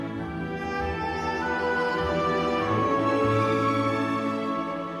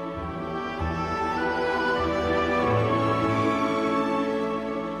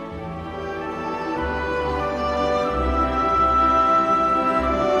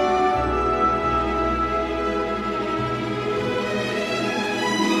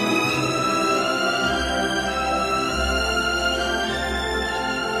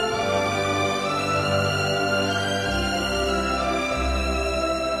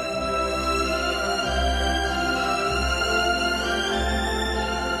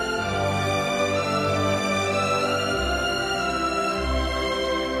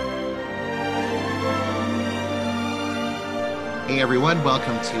everyone.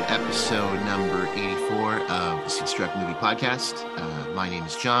 Welcome to episode number 84 of the Seatstruck Movie Podcast. My name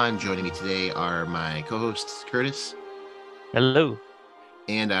is John. Joining me today are my co-hosts, Curtis. Hello.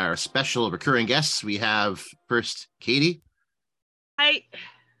 And our special recurring guests. We have first Katie. Hi.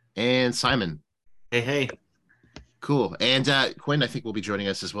 And Simon. Hey. Cool. And Quinn, I think, will be joining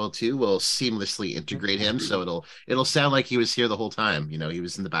us as well too. We'll seamlessly integrate him, so it'll sound like he was here the whole time. You know, he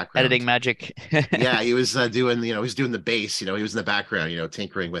was in the background. Editing magic. Yeah, he was doing, he was doing the bass. He was in the background,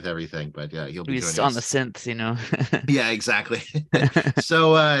 tinkering with everything. But he'll be He's joining on us. the synth, Yeah, exactly.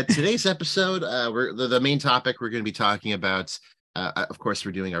 So today's episode, we're the main topic we're going to be talking about. Of course,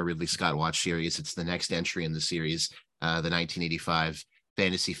 we're doing our Ridley Scott watch series. It's the next entry in the series, the 1985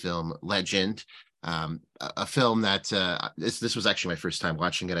 fantasy film Legend. A film that this was actually my first time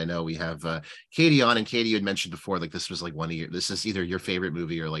watching it. I know we have Katie on, and Katie, you had mentioned before, like this was like this is either your favorite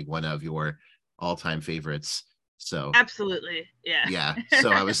movie or like one of your all-time favorites. So absolutely, yeah.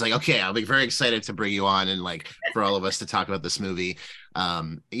 So I was like, okay, I'll be very excited to bring you on and like for all of us to talk about this movie. A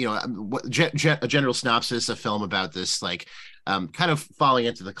general synopsis, a film about this like kind of falling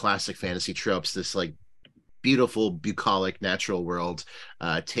into the classic fantasy tropes, this like beautiful bucolic natural world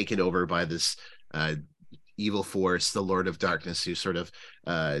taken over by this evil force, the Lord of Darkness, who's sort of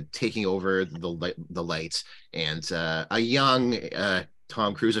taking over the light, and a young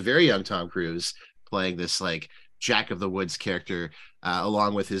Tom Cruise, a very young Tom Cruise, playing this like Jack of the Woods character,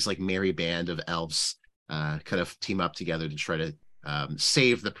 along with his like merry band of elves, kind of team up together to try to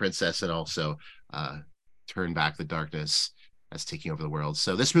save the princess and also turn back the darkness that's taking over the world.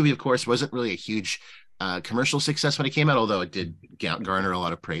 So this movie, of course, wasn't really a huge commercial success when it came out, although it did garner a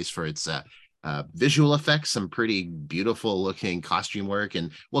lot of praise for its visual effects, some pretty beautiful looking costume work,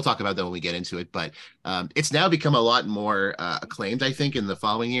 and we'll talk about that when we get into it. But it's now become a lot more acclaimed, I think, in the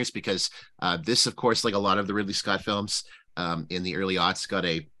following years, because this, of course, like a lot of the Ridley Scott films in the early aughts, got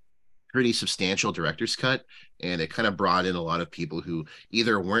a pretty substantial director's cut, and it kind of brought in a lot of people who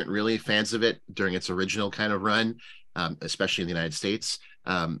either weren't really fans of it during its original kind of run, especially in the United States,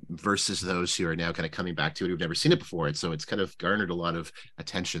 versus those who are now kind of coming back to it who've never seen it before. And so it's kind of garnered a lot of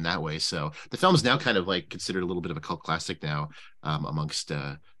attention that way. So the film is now kind of like considered a little bit of a cult classic now amongst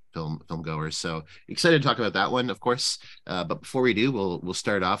film goers. So excited to talk about that one, of course. But before we do, we'll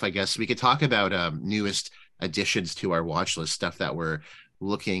start off. I guess we could talk about newest additions to our watch list, stuff that we're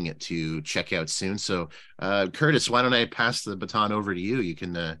looking to check out soon. So Curtis, why don't I pass the baton over to you? You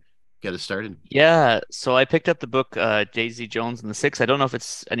can get us started. Yeah, so I picked up the book Daisy Jones and the Six. I don't know if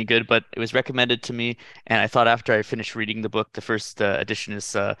it's any good, but it was recommended to me, and I thought after I finished reading the book, the first edition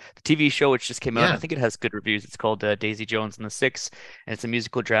is the TV show, which just came out. Yeah. I think it has good reviews. It's called Daisy Jones and the Six, and it's a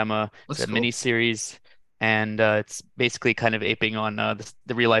musical drama. Looks It's a cool. mini series, and it's basically kind of aping on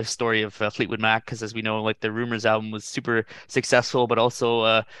the real life story of Fleetwood Mac, because as we know, like the Rumors album was super successful, but also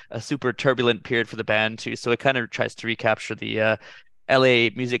a super turbulent period for the band too. So it kind of tries to recapture the LA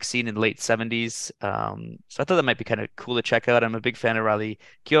music scene in the late 70s. So I thought that might be kind of cool to check out. I'm a big fan of Riley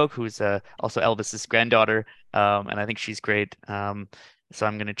Keough, who's also Elvis's granddaughter, and I think she's great. So I'm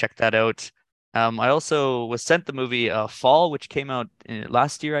going to check that out. I also was sent the movie Fall, which came out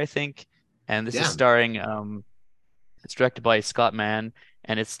last year, I think. And this is starring, it's directed by Scott Mann,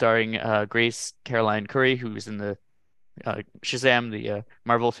 and it's starring Grace Caroline Curry, who was in the Shazam, the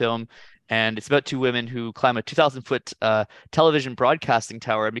Marvel film. And it's about two women who climb a 2,000-foot television broadcasting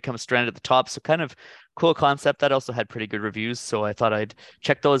tower and become stranded at the top. So kind of cool concept. That also had pretty good reviews, so I thought I'd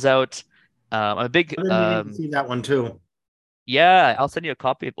check those out. I'm a big I need to see that one too. Yeah, I'll send you a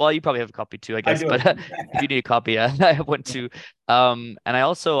copy. Well, you probably have a copy too, I guess. do. But if you need a copy, I have one too. And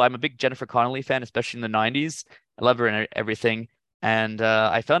I'm a big Jennifer Connelly fan, especially in the 90s. I love her in everything. And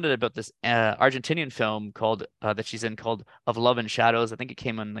I found out about this Argentinian film called that she's in called Of Love and Shadows. I think it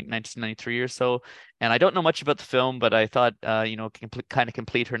came in like 1993 or so. And I don't know much about the film, but I thought kind of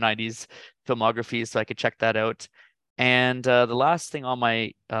complete her 90s filmography, so I could check that out. And the last thing on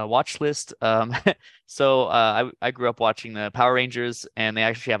my watch list, I grew up watching the Power Rangers, and they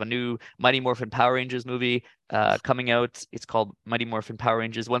actually have a new Mighty Morphin Power Rangers movie coming out. It's called Mighty Morphin Power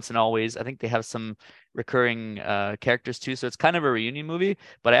Rangers Once and Always. I think they have some recurring characters too, so it's kind of a reunion movie.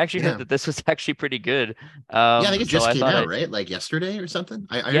 But I actually heard that this was actually pretty good. I think it just came out, right? Like yesterday or something.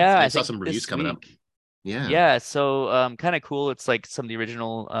 I saw some reviews coming up. Yeah, so kind of cool. It's like some of the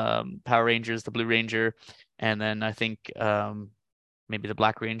original Power Rangers, the Blue Ranger, and then I think maybe the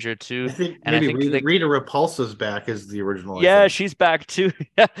Black Ranger too. I think Rita Repulsa's back as the original. Yeah, she's back too.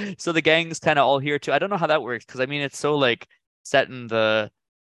 So the gang's kind of all here too. I don't know how that works, because I mean it's so like set in the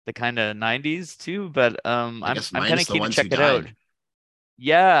kind of 90s too, but I'm kind of keen to check it out.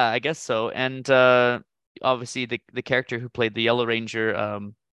 Yeah, I guess so. And obviously the character who played the Yellow Ranger,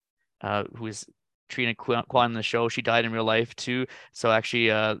 who is Trina Kwan in the show, she died in real life too. So actually,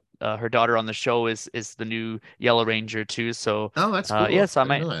 her daughter on the show is the new Yellow Ranger too. So Oh, that's cool. yeah, so I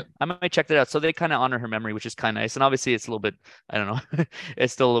didn't know that. I might check that out. So they kind of honor her memory, which is kind of nice. And obviously, it's a little bit, I don't know,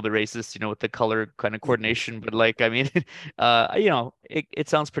 it's still a little bit racist, with the color kind of coordination. But like, I mean, it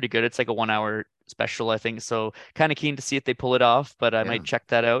sounds pretty good. It's like a 1 hour special, I think. So kind of keen to see if they pull it off. But I might check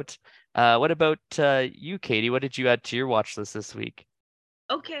that out. What about you, Katie? What did you add to your watch list this week?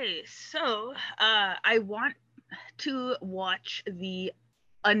 Okay, so I want to watch The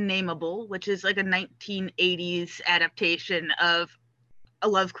Unnameable, which is like a 1980s adaptation of a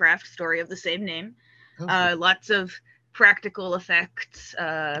Lovecraft story of the same name. Okay. Lots of practical effects,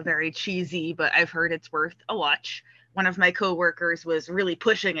 very cheesy, but I've heard it's worth a watch. One of my coworkers was really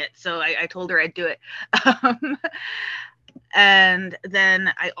pushing it, so I told her I'd do it. And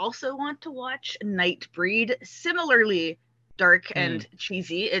then I also want to watch Nightbreed, similarly dark and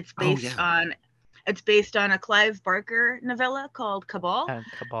cheesy. It's based on a Clive Barker novella called Cabal.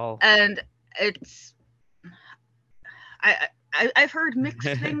 Cabal. And it's I've heard mixed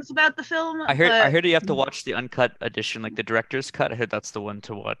things about the film. I heard you have to watch the uncut edition, like the director's cut. I heard that's the one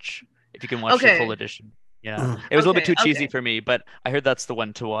to watch if you can watch the full edition. Yeah, it was a little bit too cheesy for me, but I heard that's the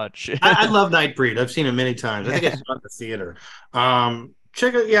one to watch. I love Nightbreed. I've seen it many times. I think it's on the theater.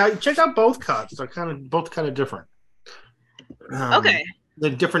 Check out both cuts. They're both kind of different. Okay. The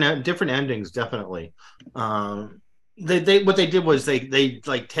different endings, definitely. They what they did was they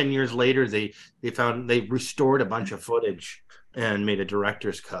like 10 years later they restored a bunch of footage and made a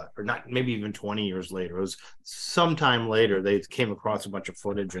director's cut, or not, maybe even 20 years later. It was sometime later they came across a bunch of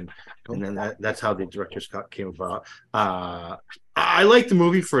footage, and then that's how the director's cut came about. I like the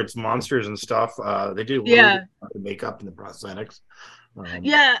movie for its monsters and stuff. They did really good the makeup and the prosthetics.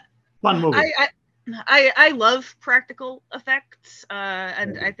 Fun movie. I love practical effects,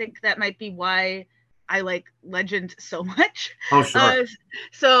 and I think that might be why I like Legend so much. Oh, sure.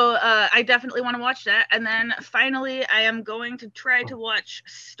 So I definitely want to watch that. And then finally, I am going to try to watch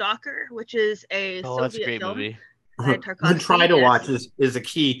Stalker, which is a Soviet that's a great film. movie. Try to watch is the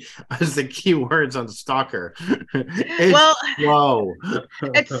key words on Stalker. It's slow.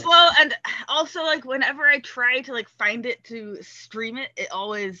 It's slow, and also like whenever I try to like find it to stream it, it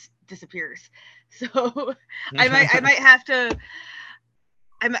always disappears. So I might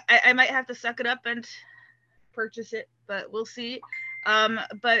have to suck it up and purchase it, but we'll see.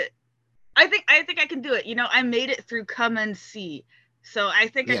 But I think I can do it. I made it through Come and See, so I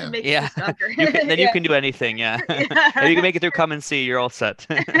think I can make it through Stalker. You can do anything. If you can make it through Come and See, you're all set.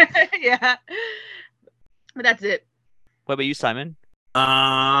 Yeah, but that's it. What about you, Simon?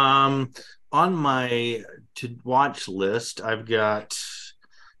 On my to watch list, I've got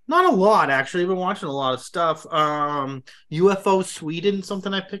not a lot, actually. I've been watching a lot of stuff. UFO Sweden,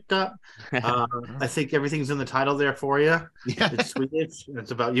 something I picked up. I think everything's in the title there for you. Yeah. It's Swedish.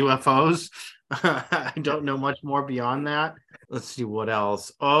 It's about UFOs. I don't know much more beyond that. Let's see what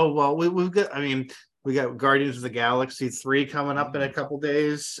else. Oh, well, we got Guardians of the Galaxy 3 coming up in a couple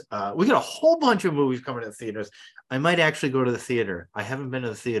days. We got a whole bunch of movies coming to the theaters. I might actually go to the theater. I haven't been to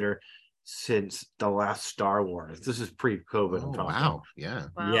the theater since the last Star Wars. This is pre-COVID. Oh, wow. Yeah.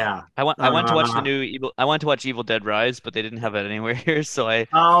 Wow. Yeah. I want to watch the new Evil. I want to watch Evil Dead Rise, but they didn't have it anywhere here, so I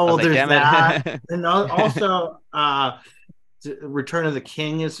was like, there's damn that. it. And also Return of the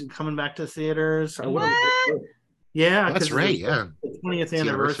King is coming back to theaters. What? Yeah, that's right. Yeah, the 20th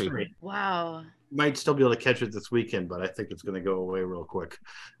anniversary. Wow. Might still be able to catch it this weekend, but I think it's going to go away real quick.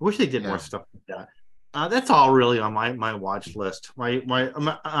 I wish they did more stuff like that. That's all really on my watch list. My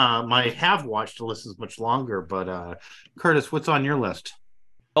have watched list is much longer, but Curtis, what's on your list?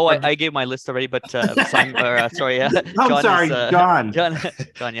 Oh, I gave my list already, but Simon, sorry, I'm John sorry, John.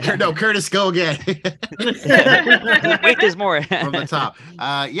 John, yeah. No, Curtis, go again. Wait, there's more from the top.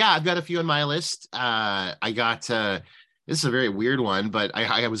 I've got a few on my list. I got this is a very weird one, but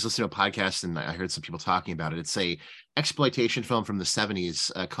I was listening to a podcast and I heard some people talking about it. It's a exploitation film from the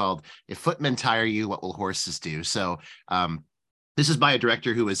 70s called If Footmen Tire You, What Will Horses Do? So this is by a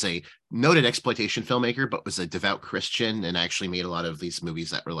director who was a noted exploitation filmmaker, but was a devout Christian and actually made a lot of these movies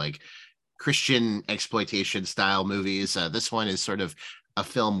that were like Christian exploitation style movies. This one is sort of a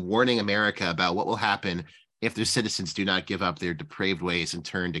film warning America about what will happen if their citizens do not give up their depraved ways and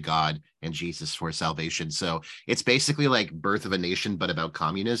turn to God and Jesus for salvation. So it's basically like Birth of a Nation, but about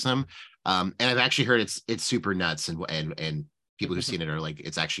communism. And I've actually heard it's super nuts, and people who've seen it are like,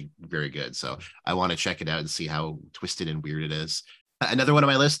 it's actually very good. So I want to check it out and see how twisted and weird it is. Another one on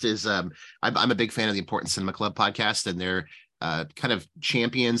my list is I'm a big fan of the Important Cinema Club podcast, and they're kind of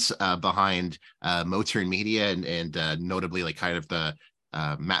champions behind Moturn Media and notably like kind of the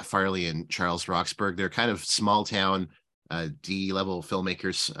Matt Farley and Charles Roxburgh. They're kind of small town D-level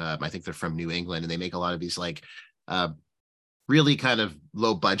filmmakers. I think they're from New England, and they make a lot of these like really kind of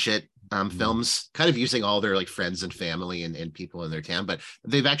low budget films, kind of using all their like friends and family and people in their town. But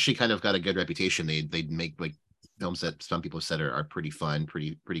they've actually kind of got a good reputation. They make like films that some people said are pretty fun,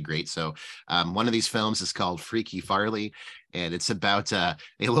 pretty great. So one of these films is called Freaky Farley, and it's about a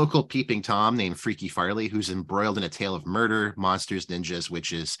local peeping Tom named Freaky Farley who's embroiled in a tale of murder, monsters, ninjas,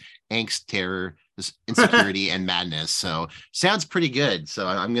 witches, angst, terror, insecurity, and madness. So sounds pretty good. So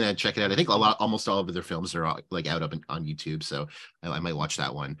I'm gonna check it out. I think almost all of their films are like out up on YouTube. So I might watch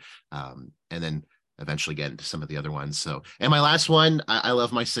that one, and then eventually get into some of the other ones. So, and my last one, I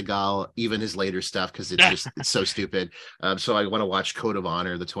love my Seagal, even his later stuff, because it's so stupid. So I want to watch Code of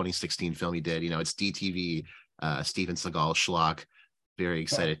Honor, the 2016 film he did. It's DTV, Steven Seagal schlock. Very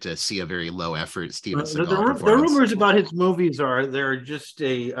excited to see a very low effort Steven Seagal. The rumors about his movies are they're just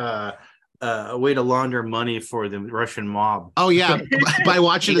a way to launder money for the Russian mob. Oh yeah, by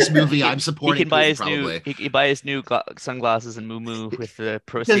watching this movie, I'm supporting. He can buy his new sunglasses and moo with the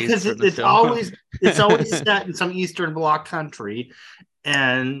proceeds. Because it's always set in some Eastern Bloc country,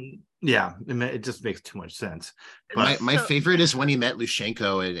 and yeah, it just makes too much sense. But my favorite is when he met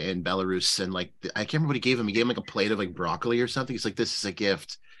Lushenko in Belarus, and like I can't remember what he gave him. He gave him like a plate of like broccoli or something. He's like, "This is a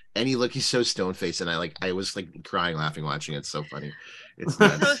gift," and he's so stone faced, and I was like crying laughing watching it. It's so funny. It's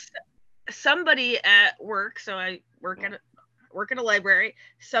nuts. Somebody at work, so I work at a library,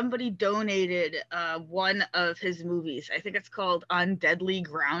 somebody donated one of his movies. I think it's called On Deadly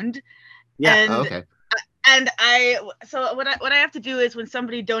Ground. Yeah. And, okay. And so what I have to do is when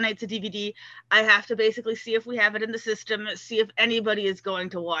somebody donates a DVD, I have to basically see if we have it in the system, see if anybody is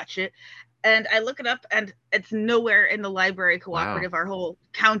going to watch it. And I look it up, and it's nowhere in the library cooperative. Wow. Our whole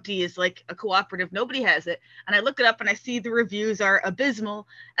county is like a cooperative. Nobody has it. And I look it up, and I see the reviews are abysmal.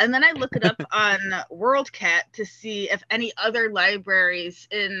 And then I look it up on WorldCat to see if any other libraries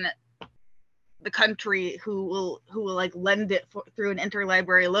in the country who will like lend it through an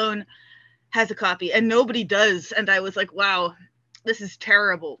interlibrary loan has a copy. And nobody does. And I was like, wow, this is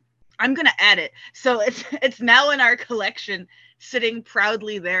terrible. I'm gonna add it. So it's now in our collection, sitting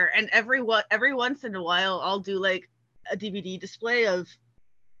proudly there. And every once in a while, I'll do like a DVD display of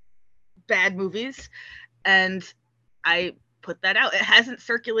bad movies, and I put that out. It hasn't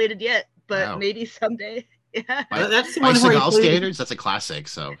circulated yet, but maybe someday. Yeah, that's by Seagal standards. That's a classic.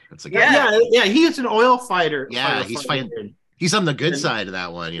 So it's a yeah. He is an oil fighter. Yeah, he's fighting. He's on the good side of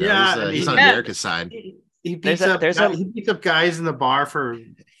that one. He's on America's side. He beats up guys in the bar for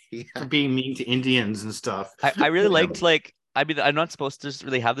being mean to Indians and stuff. I really liked I mean, I'm not supposed to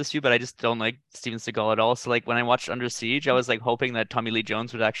really have this view, but I just don't like Steven Seagal at all. So like when I watched Under Siege, I was like hoping that Tommy Lee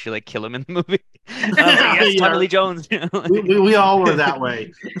Jones would actually like kill him in the movie. And I was like, yes, Tommy Lee Jones. We all were that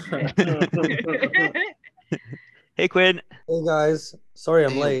way. Hey Quinn. Hey guys, sorry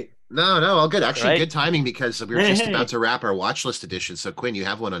I'm late. No, all good. Actually, good timing because we were just about to wrap our watch list edition. So Quinn, you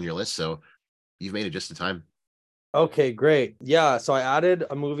have one on your list, so you've made it just in time. Okay, great. Yeah, so I added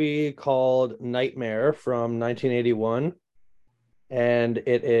a movie called Nightmare from 1981, and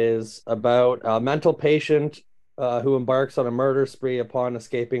it is about a mental patient who embarks on a murder spree upon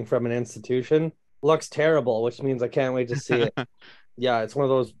escaping from an institution. Looks terrible, which means I can't wait to see it. Yeah, it's one of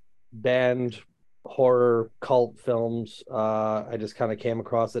those banned horror cult films. I just kind of came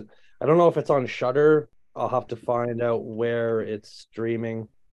across it. I don't know if it's on Shudder. I'll have to find out where it's streaming,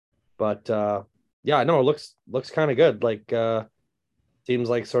 but yeah, no, it looks kind of good. Like seems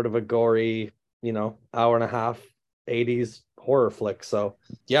like sort of a gory, hour and a half 80s horror flick. So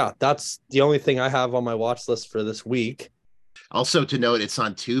yeah, that's the only thing I have on my watch list for this week. Also to note, it's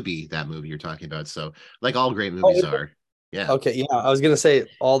on Tubi, that movie you're talking about. So like all great movies are. Yeah. Okay, yeah. I was gonna say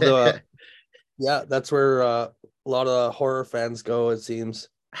all the yeah, that's where a lot of horror fans go, it seems.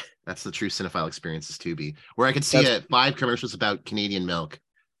 That's the true cinephile experience is Tubi, where I could see 5 commercials about Canadian milk.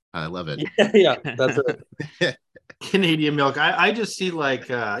 I love it. Yeah, that's it. Canadian milk. I just see like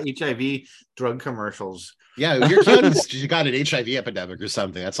HIV drug commercials. Yeah, your kid's you got an HIV epidemic or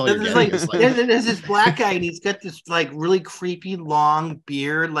something. That's all you're getting. There's this black guy, and he's got this like really creepy long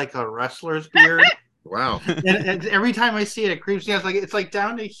beard, like a wrestler's beard. Wow. And every time I see it, it creeps me out. It's like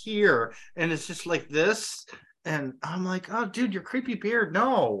down to here, and it's just like this. And I'm like, oh, dude, your creepy beard.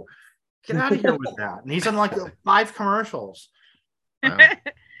 No, get out of here with that. And he's on like 5 commercials. Wow.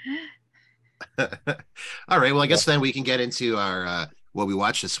 All right. Well, I guess then we can get into our what we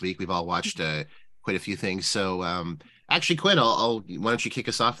watched this week. We've all watched quite a few things. So actually, Quinn, why don't you kick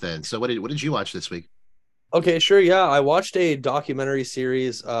us off then? So what did you watch this week? Okay, sure. Yeah, I watched a documentary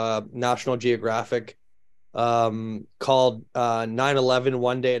series, National Geographic, called 9/11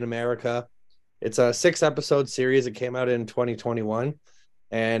 One Day in America. It's a 6 episode series. It came out in 2021,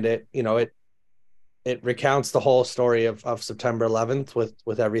 and it recounts the whole story of September 11th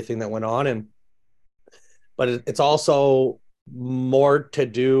with everything that went on, but it's also more to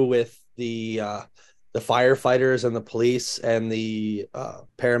do with the firefighters and the police and the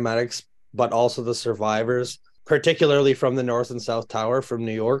paramedics, but also the survivors, particularly from the North and South Tower from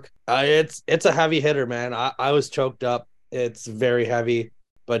New York. It's a heavy hitter, man. I was choked up. It's very heavy,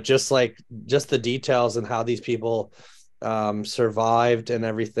 but just the details and how these people survived and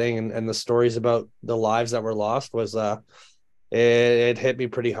everything, and the stories about the lives that were lost was it hit me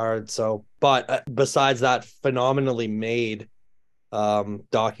pretty hard. So, but besides that, phenomenally made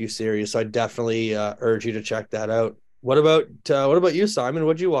docu series. So I definitely urge you to check that out. What about you, Simon?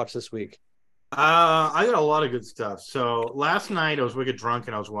 What'd you watch this week? I got a lot of good stuff. So last night I was wicked drunk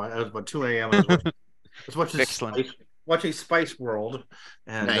and I was about 2 a.m. I was watching Excellent. watching Spice World,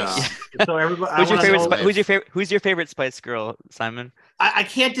 and Nice. so everybody. Who's your I wanna favorite? know- Who's your favorite Spice Girl, Simon? I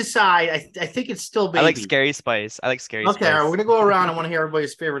can't decide. I think it's still Baby. I like Scary Spice. I like Scary Okay, Spice. all right, we're gonna go around. I want to hear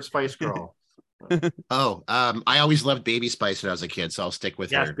everybody's favorite Spice Girl. Oh, I always loved Baby Spice when I was a kid, so I'll stick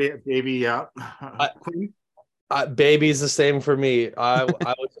with Yes, her. Baby. Yeah. Queen, Baby's the same for me. I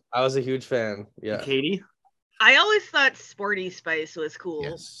was a huge fan. Yeah. Katie. I always thought Sporty Spice was cool.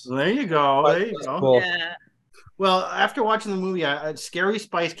 Yes. There you go. There you go. Cool. Yeah. Well, after watching the movie, Scary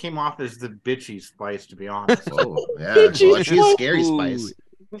Spice came off as the bitchy Spice, to be honest. Whoa, yeah. Well, she's Scary Spice.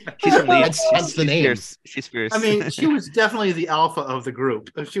 She's from Leeds. Hence the name. Fierce. She's fierce. I mean, she was definitely the alpha of the group.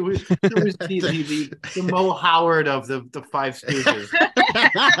 She was the Mo Howard of the Five Stooges.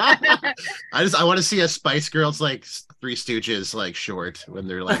 I want to see a Spice Girls like Three Stooges like short when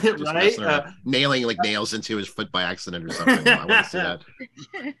they're like just Right? messing around, nailing like nails into his foot by accident or something. I want to see that.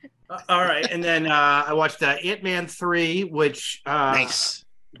 All right, and then I watched Ant-Man 3, which Nice.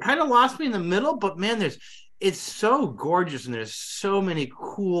 kind of lost me in the middle, but man, it's so gorgeous and there's so many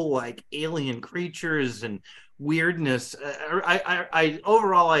cool like alien creatures and weirdness. I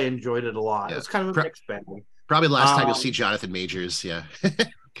overall I enjoyed it a lot. Yeah. It's kind of a mixed bag. Probably the last time you'll see Jonathan Majors, yeah,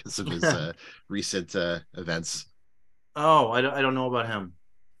 because of his recent events. Oh, I don't know about him.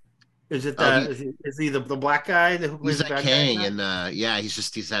 Is it is he the black guy who plays He's the at bad Kang, guy? and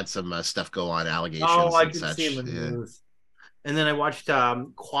he's had some stuff go on, allegations. Oh, I and did such. see him in the Yeah. news. And then I watched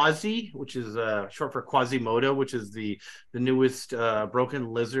Quasi, which is short for Quasimodo, which is the newest Broken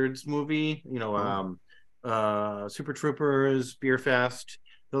Lizards movie. You know, Super Troopers, Beer Fest,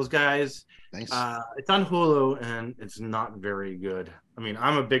 those guys. Nice. It's on Hulu, and it's not very good. I mean,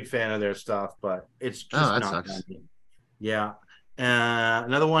 I'm a big fan of their stuff, but it's just that not sucks. funny. Yeah.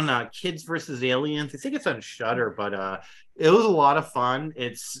 Another one, Kids versus Aliens. I think it's on Shudder, but it was a lot of fun.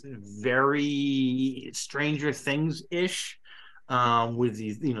 It's very Stranger Things ish, with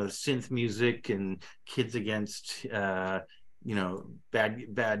these synth music and kids against bad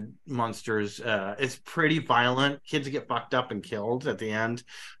monsters. It's pretty violent. Kids get fucked up and killed at the end.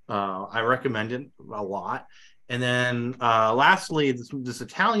 I recommend it a lot. And then lastly, this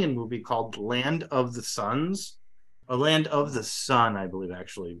Italian movie called Land of the Suns. A Land of the Sun, I believe,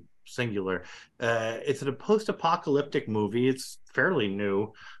 actually, singular. It's a post-apocalyptic movie. It's fairly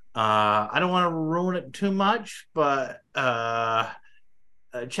new. I don't want to ruin it too much, but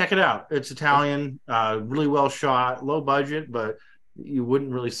check it out. It's Italian, really well shot, low budget, but you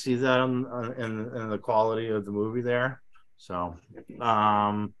wouldn't really see that in the quality of the movie there. So,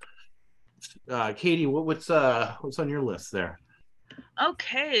 Katie, what's on your list there?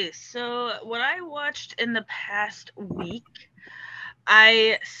 Okay, so what I watched in the past week,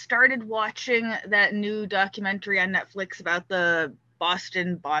 I started watching that new documentary on Netflix about the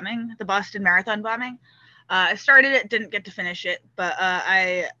Boston Marathon bombing. I started it, didn't get to finish it, but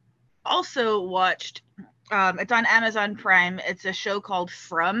I also watched, it's on Amazon Prime, it's a show called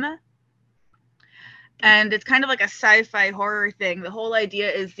From, and it's kind of like a sci-fi horror thing. The whole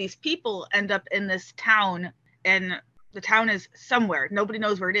idea is these people end up in this town, and the town is somewhere. Nobody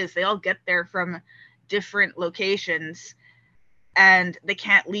knows where it is. They all get there from different locations, and they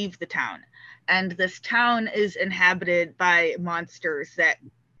can't leave the town. And this town is inhabited by monsters that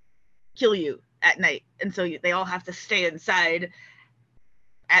kill you at night. And so they all have to stay inside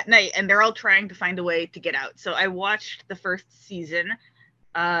at night, and they're all trying to find a way to get out. So I watched the first season.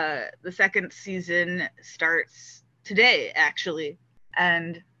 The second season starts today, actually.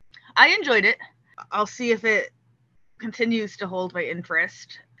 And I enjoyed it. I'll see if it continues to hold my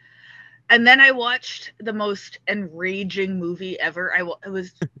interest. And then I watched the most enraging movie ever. It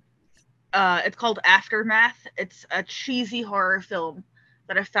was It's called Aftermath. It's a cheesy horror film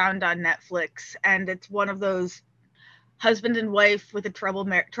that I found on Netflix, and it's one of those husband and wife with a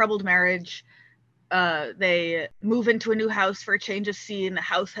troubled marriage. They move into a new house for a change of scene. The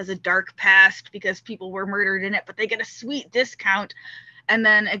house has a dark past because people were murdered in it, but they get a sweet discount. And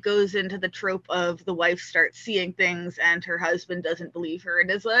then it goes into the trope of the wife starts seeing things and her husband doesn't believe her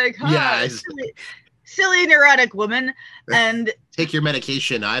and is like, Yeah, silly neurotic woman. And take your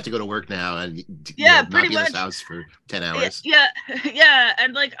medication. I have to go to work now and yeah, not pretty be in much this house for 10 hours. Yeah,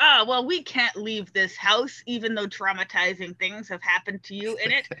 and like, well, we can't leave this house even though traumatizing things have happened to you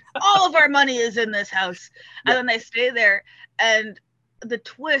in it. All of our money is in this house. And then they stay there, and the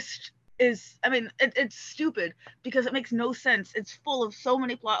twist is, I mean, it's stupid because it makes no sense. It's full of so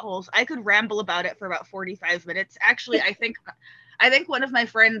many plot holes. I could ramble about it for about 45 minutes. Actually, I think one of my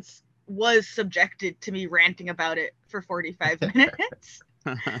friends was subjected to me ranting about it for 45 minutes.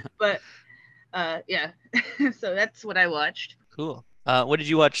 But yeah, so that's what I watched. Cool. What did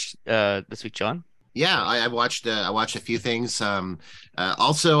you watch this week, John? Yeah, I watched a few things.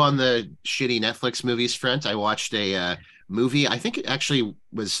 Also on the shitty Netflix movies front, I watched a movie. I think it actually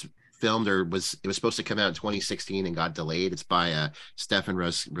was filmed it was supposed to come out in 2016 and got delayed. It's by Stefan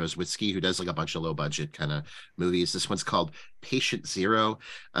Roswitsky, who does like a bunch of low budget kind of movies. This one's called Patient Zero.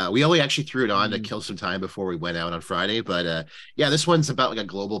 We only actually threw it on to kill some time before we went out on Friday, but yeah, this one's about like a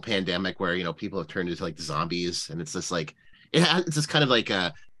global pandemic where people have turned into like zombies, and it's this like it's this kind of like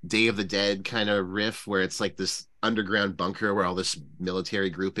a Day of the Dead kind of riff where it's like this underground bunker where all this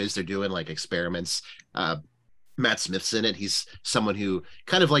military group is. They're doing like experiments. Matt Smith's in it. He's someone who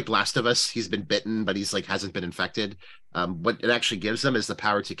kind of like Last of Us. He's been bitten, but he's like hasn't been infected. What it actually gives them is the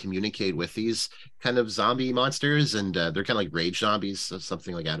power to communicate with these kind of zombie monsters, and they're kind of like rage zombies, so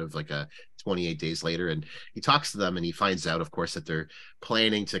something like out of like a 28 Days Later. And he talks to them, and he finds out, of course, that they're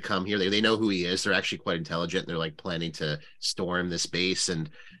planning to come here. They know who he is. They're actually quite intelligent. And they're like planning to storm this base, and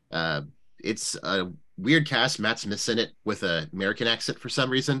it's a weird cast. Matt Smith's in it with an American accent for some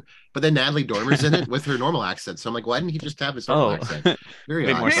reason, but then Natalie Dormer's in it with her normal accent. So I'm like, why didn't he just have his normal accent? Very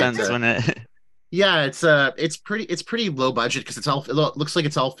made odd. more sense when it. Yeah, it's pretty low budget because it looks like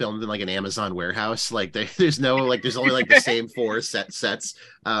it's all filmed in like an Amazon warehouse. Like there's only like the same four sets.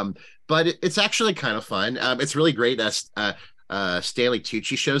 But it's actually kind of fun. It's really great. Stanley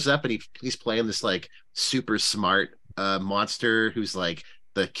Tucci shows up, and he's playing this like super smart monster who's like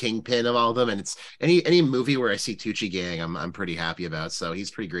the kingpin of all of them. And it's any movie where I see Tucci gang, I'm pretty happy about. So he's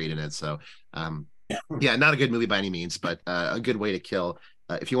pretty great in it. So yeah, not a good movie by any means, but a good way to kill.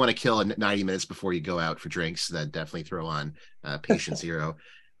 If you want to kill 90 minutes before you go out for drinks, then definitely throw on Patient Zero.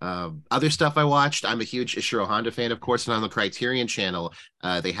 Other stuff I watched, I'm a huge Ishiro Honda fan, of course, and on the Criterion channel,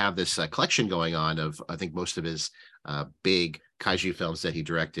 they have this collection going on of, I think, most of his big kaiju films that he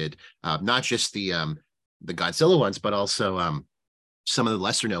directed, not just the Godzilla ones, but also some of the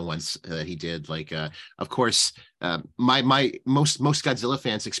lesser known ones that he did. Like, of course, my most Godzilla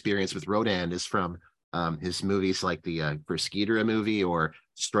fans' experience with Rodan is from his movies like the first Ghidorah movie or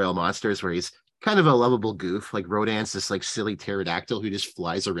Destroy All Monsters, where he's kind of a lovable goof. Like Rodan's this like silly pterodactyl who just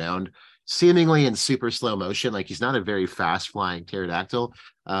flies around seemingly in super slow motion. Like he's not a very fast flying pterodactyl.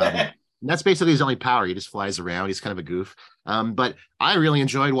 And that's basically his only power. He just flies around. He's kind of a goof. But I really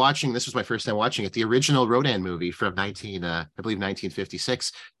enjoyed watching. This was my first time watching it. The original Rodan movie from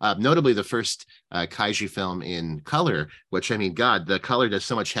 1956. Notably, the first kaiju film in color. Which I mean, God, the color does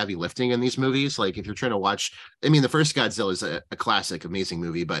so much heavy lifting in these movies. Like if you're trying to watch, I mean, the first Godzilla is a classic, amazing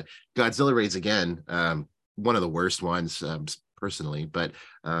movie. But Godzilla Raids Again, one of the worst ones. Personally, but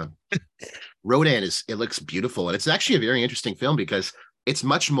Rodan it looks beautiful, and it's actually a very interesting film because it's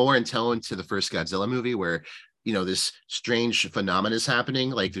much more in tone to the first Godzilla movie, where this strange phenomenon is happening.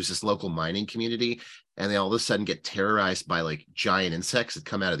 Like there's this local mining community, and they all of a sudden get terrorized by like giant insects that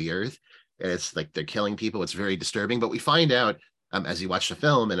come out of the earth, and it's like they're killing people. It's very disturbing. But we find out as you watch the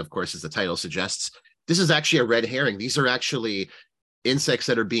film, and of course, as the title suggests, this is actually a red herring. These are actually insects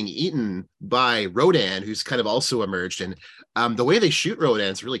that are being eaten by Rodan, who's kind of also emerged. And the way they shoot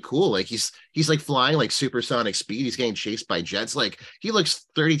Rodan is really cool. Like he's like flying like supersonic speed. He's getting chased by jets. Like he looks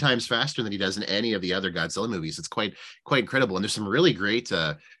 30 times faster than he does in any of the other Godzilla movies. It's quite incredible. And there's some really great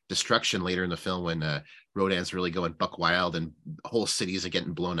destruction later in the film when Rodan's really going buck wild and whole cities are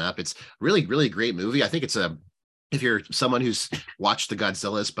getting blown up. It's really, really great movie. I think it's if you're someone who's watched the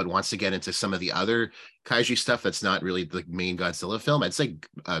Godzillas but wants to get into some of the other kaiju stuff that's not really the main Godzilla film, I'd say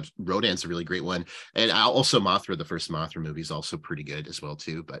Rodan's a really great one. And also Mothra, the first Mothra movie, is also pretty good as well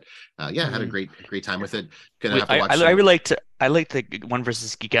too. But yeah, I had a great time with it. Gonna have to watch. I like the One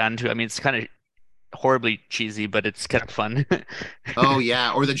versus Gigan too. I mean, it's kind of horribly cheesy, but it's kind of fun. Oh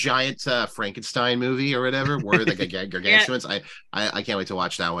yeah, or the giant Frankenstein movie or whatever, where the Yeah. gargantuans. I can't wait to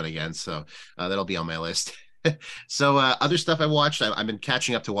watch that one again. So that'll be on my list. So other stuff I watched, I've been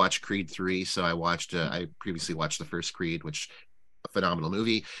catching up to watch Creed 3. So I previously watched the first Creed, which a phenomenal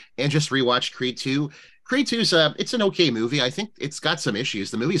movie, and just rewatched Creed 2. Creed 2 is it's an okay movie. I think it's got some issues.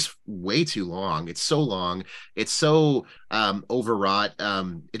 The movie's way too long. It's so long. It's so overwrought.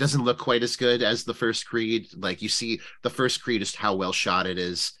 It doesn't look quite as good as the first Creed. Like you see the first Creed, just how well shot it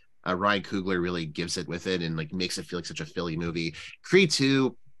is. Ryan Coogler really gives it with it and like makes it feel like such a Philly movie. Creed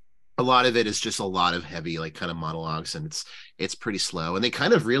 2, a lot of it is just a lot of heavy like kind of monologues, and it's pretty slow, and they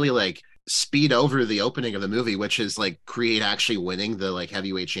kind of really like speed over the opening of the movie, which is like Creed actually winning the like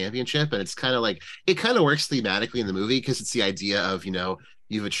heavyweight championship. And it's kind of like it kind of works thematically in the movie because it's the idea of, you know,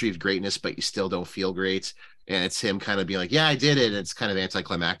 you've achieved greatness but you still don't feel great, and it's him kind of being like, yeah, I did it, and it's kind of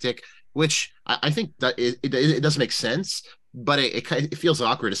anticlimactic, which I think that it does make sense, but it feels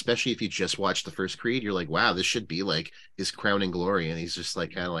awkward, especially if you just watch the first Creed. You're like, wow, this should be like his crowning glory, and he's just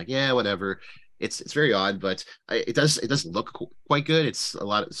like kind of like, yeah, whatever. It's very odd, but it does look quite good. It's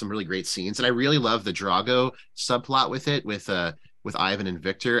some really great scenes, and I really love the Drago subplot with it with Ivan and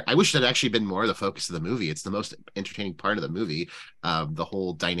Victor. I wish that had actually been more of the focus of the movie. It's the most entertaining part of the movie, the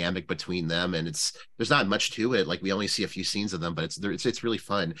whole dynamic between them, and there's not much to it. Like we only see a few scenes of them, but it's really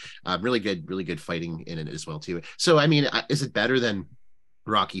fun. Really good fighting in it as well too. So I mean, is it better than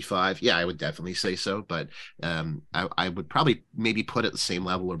Rocky 5? Yeah, I would definitely say so, but I would probably maybe put it the same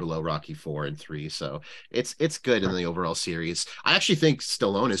level or below Rocky 4 and 3. So it's good in the overall series. I actually think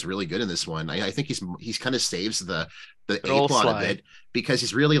Stallone is really good in this one. I think he's kind of saves the Good A old plot a Sly. bit because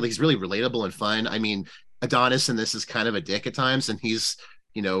he's really relatable and fun. I mean, Adonis in this is kind of a dick at times, and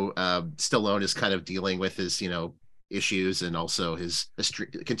Stallone is kind of dealing with his issues and also his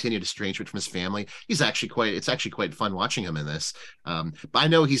continued estrangement from his family. It's actually quite fun watching him in this. But I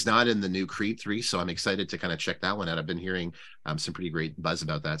know he's not in the new Creed 3, so I'm excited to kind of check that one out. I've been hearing some pretty great buzz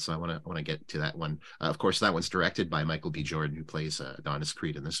about that, so I want to get to that one. Of course, that one's directed by Michael B. Jordan, who plays Adonis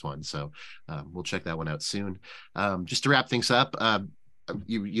Creed in this one, so we'll check that one out soon. Just to wrap things up,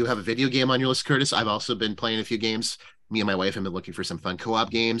 you have a video game on your list, Curtis. I've also been playing a few games. Me and my wife have been looking for some fun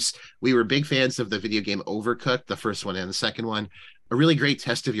co-op games. We were big fans of the video game Overcooked, the first one and the second one. A really great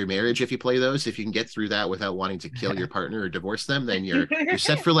test of your marriage if you play those. If you can get through that without wanting to kill your partner or divorce them, then you're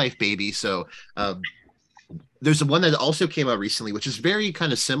set for life, baby. So there's one that also came out recently, which is very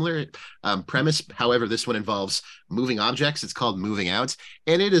kind of similar premise. However, this one involves moving objects. It's called Moving Out,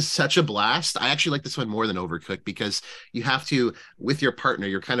 and it is such a blast. I actually like this one more than Overcooked because you have to, with your partner,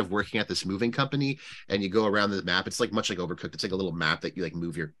 you're kind of working at this moving company, and you go around the map. It's like much like Overcooked. It's like a little map that you like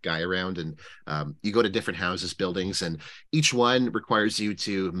move your guy around, and you go to different houses, buildings, and each one requires you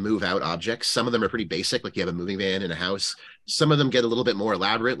to move out objects. Some of them are pretty basic, like you have a moving van in a house. Some of them get a little bit more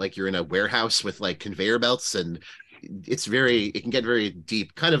elaborate, like you're in a warehouse with like conveyor belts, and it can get very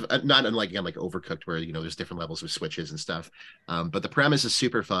deep, kind of not unlike again like Overcooked, where there's different levels of switches and stuff. But the premise is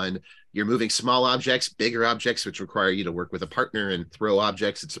super fun. You're moving small objects, bigger objects, which require you to work with a partner and throw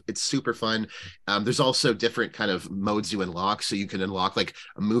objects. It's super fun. There's also different kind of modes you unlock. So you can unlock like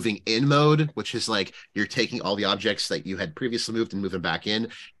a moving in mode, which is like you're taking all the objects that you had previously moved and moving back in.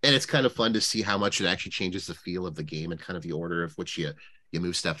 And it's kind of fun to see how much it actually changes the feel of the game and kind of the order of which you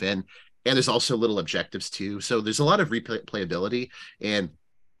move stuff in. And there's also little objectives too. So there's a lot of replayability and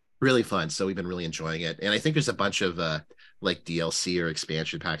really fun. So we've been really enjoying it. And I think there's a bunch of like DLC or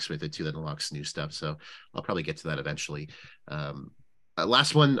expansion packs with it too that unlocks new stuff. So I'll probably get to that eventually.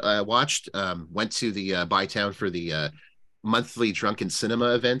 Last one I watched, went to the Bytown for the monthly drunken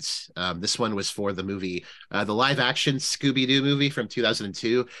cinema event. This one was for the movie, the live action Scooby-Doo movie from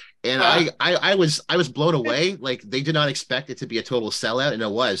 2002. And I was blown away. Like they did not expect it to be a total sellout, and it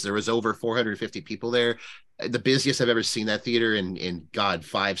was. There was over 450 people there. The busiest I've ever seen that theater in God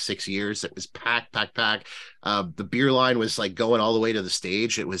 5-6 years. It was packed. The beer line was like going all the way to the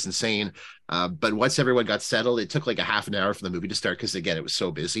stage. It was insane. But once everyone got settled, it took like a half an hour for the movie to start because again it was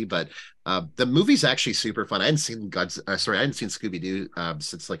so busy. But the movie's actually super fun. I hadn't seen Scooby-Doo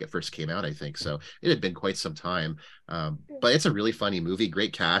since like it first came out, I think. So it had been quite some time. But it's a really funny movie.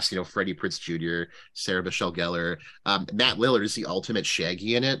 Great cast, Freddie Prinze Jr., Sarah Michelle Gellar, Matt Lillard is the ultimate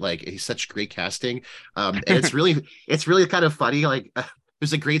Shaggy in it. Like he's such great casting, and it's really kind of funny. Like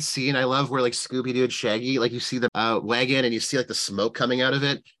there's a great scene I love where like Scooby-Doo and Shaggy, like you see the wagon and you see like the smoke coming out of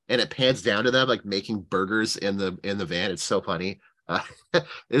it, and it pans down to them like making burgers in the van. It's so funny.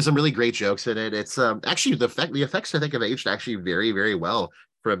 There's some really great jokes in it. It's actually the effects I think have aged actually very, very well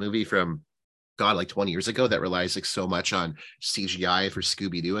for a movie from God, like 20 years ago, that relies like so much on CGI for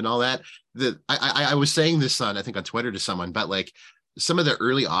Scooby-Doo and all that. I was saying this on, I think on Twitter to someone, but like some of the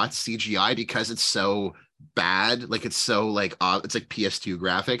early aughts CGI, because it's so bad, like it's so like it's like PS2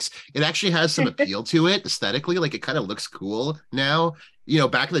 graphics, it actually has some appeal to it aesthetically. Like it kind of looks cool now.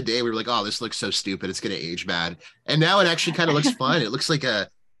 Back in the day we were like, oh, this looks so stupid, it's gonna age bad. And now it actually kind of looks fun. It looks like an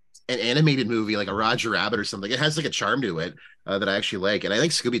animated movie, like a Roger Rabbit or something. It has like a charm to it that I actually like. And I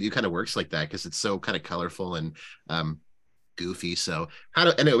think Scooby-Doo kind of works like that because it's so kind of colorful and goofy. So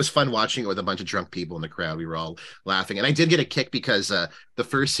and it was fun watching it with a bunch of drunk people in the crowd. We were all laughing. And I did get a kick because the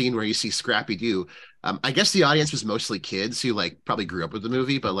first scene where you see Scrappy Doo, I guess the audience was mostly kids who like probably grew up with the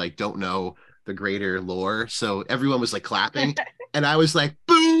movie, but like don't know the greater lore. So everyone was like clapping. And I was like,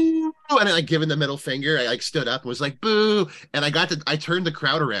 boo! And I like giving the middle finger. I like stood up and was like, boo! And I turned the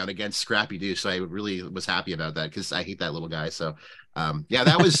crowd around against Scrappy Doo. So I really was happy about that because I hate that little guy. So yeah,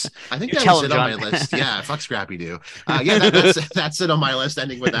 that was, I think that was it on my list. Yeah, fuck Scrappy Doo. Yeah, that's it on my list.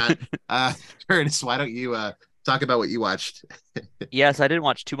 Ending with that. Curtis, why don't you talk about what you watched? Yes, I didn't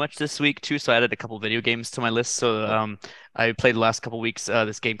watch too much this week too, so I added a couple video games to my list. So I played the last couple weeks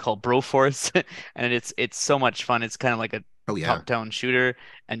this game called Broforce, and it's so much fun. It's kind of like a top-down shooter,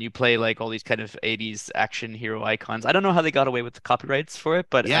 and you play like all these kind of 80s action hero icons. I don't know how they got away with the copyrights for it,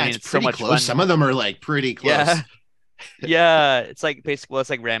 but yeah, I mean, it's so much close. fun. Some of them are like pretty close. Yeah. Yeah, it's like basically, well, it's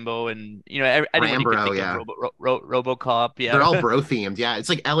like Rambo and anyone you can think of, RoboCop. Yeah, they're all bro themed. Yeah, it's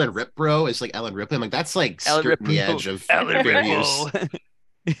like Ellen Ripbro. It's like Ellen Ripley. I'm like, that's like skirting the edge of fair use.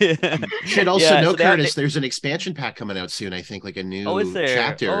 Should also know, Curtis, there's an expansion pack coming out soon. I think like a new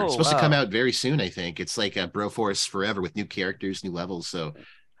chapter. It's supposed to come out very soon. I think it's like a Broforce Forever with new characters, new levels. So.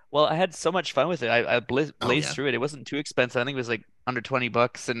 Well, I had so much fun with it. I blazed through it. It wasn't too expensive. I think it was like under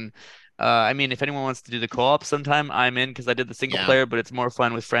 $20, and I mean, if anyone wants to do the co-op sometime, I'm in because I did the single player, but it's more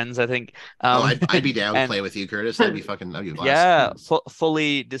fun with friends, I think. I'd be down to play with you, Curtis. That'd be a blast. Yeah,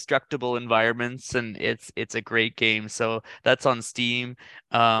 fully destructible environments, and it's a great game. So that's on Steam.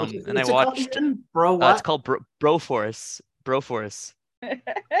 And I watched. It's called Broforce. Broforce.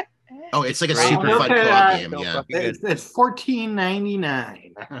 Oh, it's like a super fun co-op game. Yeah, it's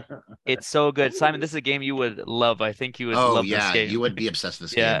 $14.99. It's so good, Simon. This is a game you would love. I think you would love this game. You would be obsessed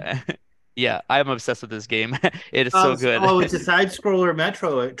with this game. Yeah, I'm obsessed with this game. It is so good. Oh, it's a side-scroller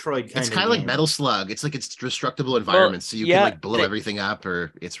Metroid kind of. It's kind of like Metal Slug. It's like it's destructible environments, so you can like blow everything up,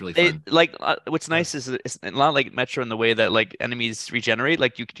 or it's really fun. What's nice is it's not like Metro in the way that like enemies regenerate.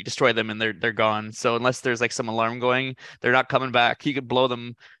 Like you destroy them and they're gone. So unless there's like some alarm going, they're not coming back. You could blow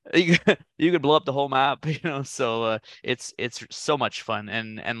them. You could blow up the whole map. So it's so much fun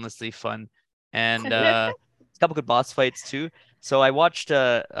and endlessly fun, and a couple good boss fights too. So I watched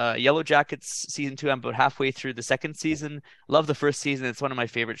Yellow Jackets season 2. I'm about halfway through the second season. Love the first season. It's one of my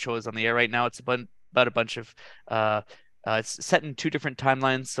favorite shows on the air right now. It's about a bunch of it's set in two different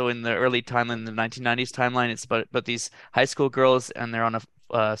timelines. So in the early timeline, the 1990s timeline, it's about these high school girls, and they're on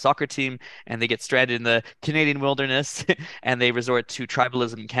a soccer team, and they get stranded in the Canadian wilderness, and they resort to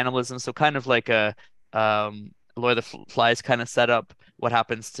tribalism and cannibalism. So kind of like a Lord of the Flies kind of setup. What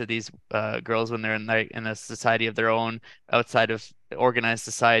happens to these girls when they're in a society of their own, outside of organized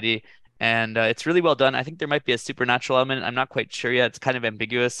society? And it's really well done. I think there might be a supernatural element. I'm not quite sure yet. It's kind of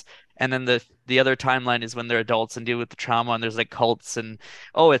ambiguous. And then the other timeline is when they're adults and deal with the trauma, and there's like cults, and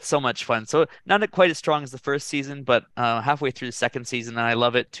it's so much fun. So not quite as strong as the first season, but halfway through the second season, and I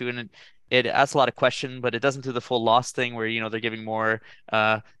love it too. And it asks a lot of questions, but it doesn't do the full Lost thing where they're giving more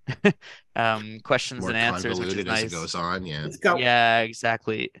questions and answers, which is nice. As it goes on. Yeah. Yeah,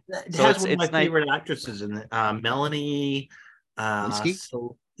 exactly. It has one of my favorite actresses in it, Melanie.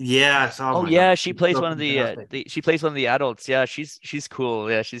 Yeah. Oh yeah, she plays one of the adults. Yeah, she's cool.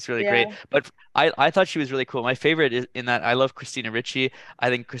 Yeah, she's really great. But I thought she was really cool. My favorite is in that I love Christina Ricci. I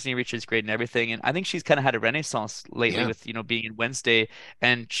think Christina Ricci is great in everything, and I think she's kind of had a renaissance lately with being in Wednesday,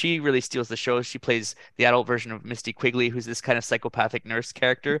 and she really steals the show. She plays the adult version of Misty Quigley, who's this kind of psychopathic nurse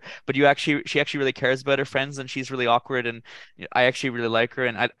character, but she actually really cares about her friends, and she's really awkward, and I actually really like her,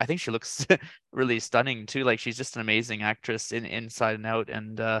 and I think she looks really stunning too. Like she's just an amazing actress inside and out.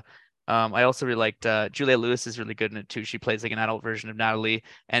 And I also really liked Juliette Lewis is really good in it too. She plays like an adult version of Natalie,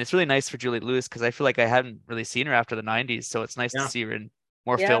 and it's really nice for Juliette Lewis because I feel like I hadn't really seen her after the 90s, so it's nice to see her in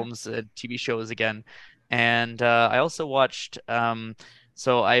more films, TV shows again. And I also watched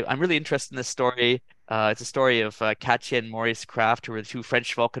so I'm really interested in this story. It's a story of Katya and Maurice Kraft, who were the two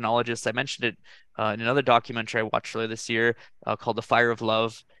French volcanologists. I mentioned it in another documentary I watched earlier this year called The Fire of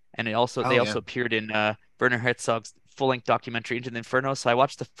Love. And they also appeared in Werner Herzog's full-length documentary Into the Inferno. So I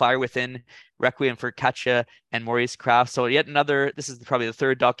watched The Fire Within, Requiem for Katja, and Maurice Kraft. So yet another, this is probably the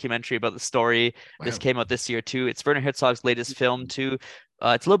third documentary about the story. Wow. This came out this year too. It's Werner Herzog's latest film too.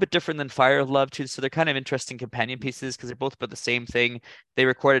 It's a little bit different than Fire of Love too. So they're kind of interesting companion pieces because they're both about the same thing. They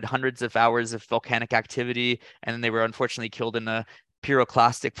recorded hundreds of hours of volcanic activity, and then they were unfortunately killed in a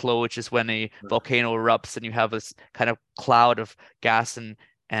pyroclastic flow, which is when a volcano erupts and you have this kind of cloud of gas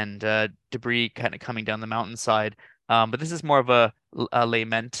and debris kind of coming down the mountainside. But this is more of a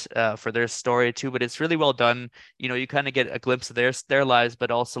lament for their story too. But it's really well done. You know, you kind of get a glimpse of their lives,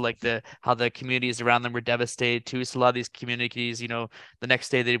 but also like how the communities around them were devastated too. So a lot of these communities, you know, the next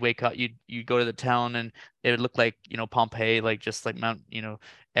day they'd wake up, you go to the town and it would look like, you know, Pompeii, like just like Mount, you know,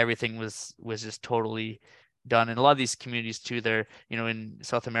 everything was just totally done. And a lot of these communities too, they're, you know, in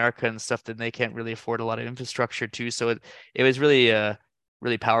South America and stuff, that they can't really afford a lot of infrastructure too. So it was really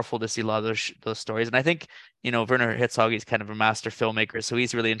really powerful to see a lot of those stories. And I think, you know, Werner Herzog is kind of a master filmmaker, so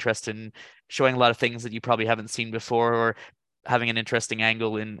he's really interested in showing a lot of things that you probably haven't seen before, or having an interesting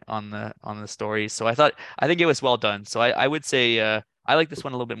angle on the story. So I think it was well done. So I would say I like this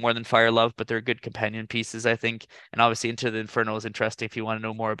one a little bit more than Fire Love, but they're good companion pieces, I think. And obviously Into the Inferno is interesting if you want to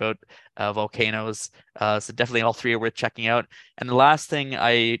know more about volcanoes. So definitely all three are worth checking out. And the last thing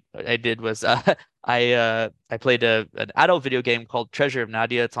I did was I played an adult video game called Treasure of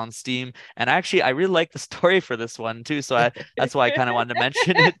Nadia. It's on Steam, and I really like the story for this one too. So that's why I kind of wanted to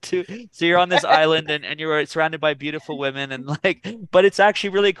mention it too. So you're on this island and you're surrounded by beautiful women, and like, but it's actually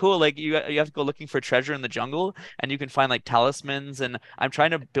really cool. Like you have to go looking for treasure in the jungle, and you can find like talismans. And I'm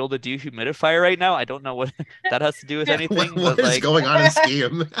trying to build a dehumidifier right now. I don't know what that has to do with anything. What but is like, going on in this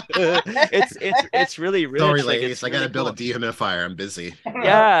game? it's really rich. Sorry, Like, Lace, it's I gotta really build cool. a dehumidifier. I'm busy.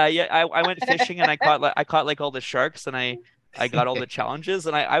 Yeah, I went fishing and I caught like all the sharks, and I got all the challenges,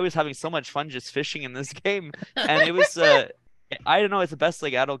 and I was having so much fun just fishing in this game. And it was I don't know, it's the best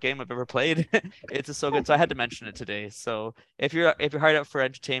like adult game I've ever played. It's just so good. So I had to mention it today. So if you're hard up for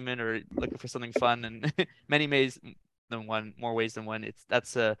entertainment or looking for something fun, and many ways than one, more ways than one, I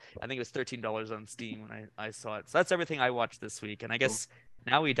think it was $13 on Steam when I saw it. So that's everything I watched this week. And I guess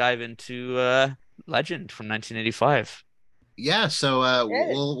now we dive into Legend from 1985. Yeah, so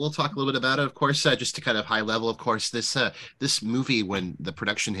we'll talk a little bit about it, of course, just to kind of high level. Of course, this movie, when the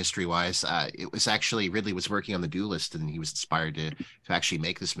production history wise, it was actually Ridley was working on The Duelist, and he was inspired to actually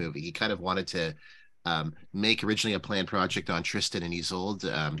make this movie. He kind of wanted to make originally a planned project on Tristan and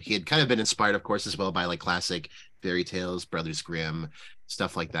Isolde. He had kind of been inspired, of course, as well by like classic fairy tales, Brothers Grimm,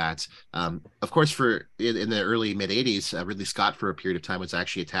 stuff like that. Of course, in the early mid '80s, Ridley Scott for a period of time was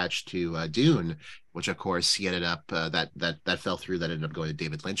actually attached to Dune, which of course he ended up that fell through. That ended up going to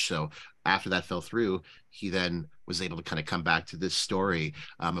David Lynch. So after that fell through, he then was able to kind of come back to this story.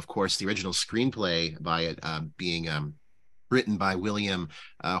 Of course, the original screenplay by it being written by William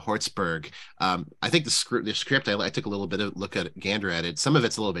Hortzberg. I think the script, I took a little bit of gander at it. Some of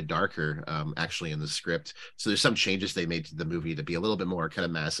it's a little bit darker, actually, in the script. So there's some changes they made to the movie to be a little bit more kind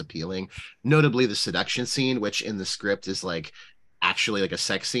of mass appealing. Notably, the seduction scene, which in the script is like actually like a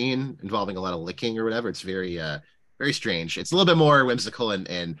sex scene involving a lot of licking or whatever. It's very strange. It's a little bit more whimsical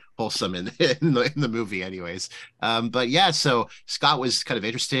and wholesome in the movie anyways. But yeah, so Scott was kind of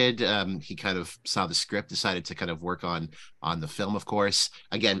interested. He kind of saw the script, decided to kind of work on the film, of course,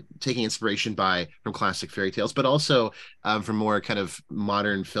 again taking inspiration from classic fairy tales, but also from more kind of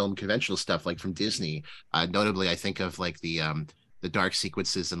modern film conventional stuff like from Disney. Notably, I think of like the dark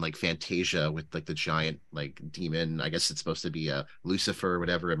sequences in like Fantasia with like the giant like demon, I guess it's supposed to be Lucifer or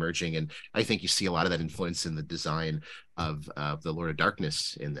whatever, emerging. And I think you see a lot of that influence in the design of the Lord of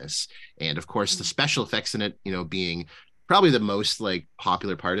Darkness in this. And of course the special effects in it, you know, being probably the most like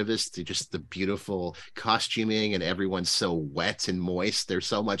popular part of this, just the beautiful costuming, and everyone's so wet and moist. There's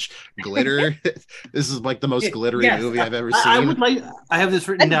so much glitter. This is like the most glittery movie I've ever seen. I have this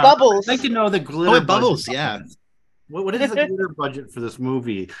written And down. bubbles. I'd like to know the glitter. Oh, it bubbles, budget. yeah. What is the glitter budget for this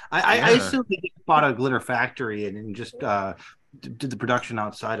movie? I assume they bought a glitter factory and just did the production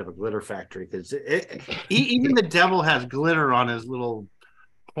outside of a glitter factory, because even the devil has glitter on his little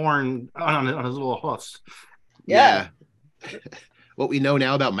horn, on his little hoofs. Yeah. What we know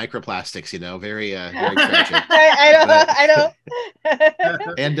now about microplastics, you know, very tragic. I know.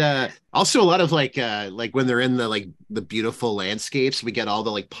 And also a lot of like when they're in the beautiful landscapes, we get all the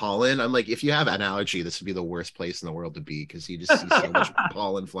like pollen. I'm like, if you have an allergy, this would be the worst place in the world to be, because you just see so much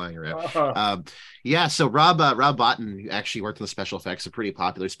pollen flying around. Yeah, so Rob Bottin, who actually worked on the special effects, a pretty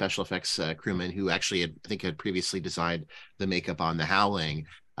popular special effects crewman who actually had previously designed the makeup on The Howling.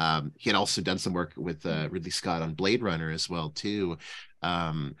 He had also done some work with Ridley Scott on Blade Runner as well too.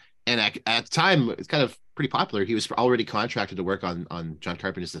 And at the time, it's kind of pretty popular. He was already contracted to work on John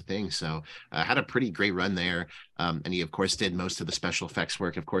Carpenter's The Thing, so had a pretty great run there. And he of course did most of the special effects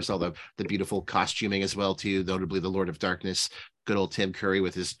work, of course, all the beautiful costuming as well too, notably the Lord of Darkness. Good old Tim Curry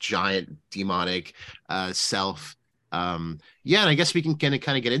with his giant demonic self. Yeah, and I guess we can kind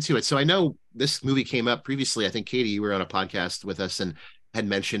of get into it. So I know this movie came up previously. I think Katie, you were on a podcast with us and had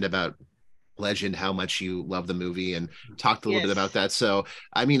mentioned about Legend, how much you love the movie, and talked a little bit about that. So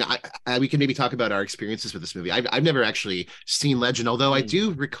I mean, we can maybe talk about our experiences with this movie. I've never actually seen Legend, although I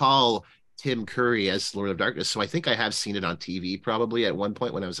do recall Tim Curry as Lord of Darkness. So I think I have seen it on TV probably at one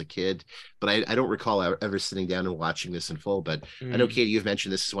point when I was a kid, but I don't recall ever sitting down and watching this in full. But I know, Katie, you've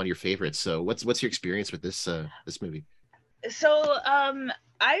mentioned this is one of your favorites. So what's your experience with this this movie? So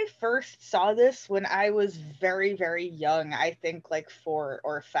I first saw this when I was very, very young. I think like 4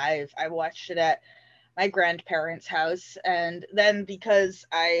 or 5. I watched it at my grandparents' house, and then because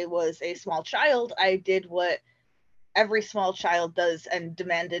I was a small child, I did what every small child does and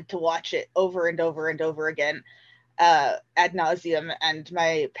demanded to watch it over and over and over again, ad nauseum, and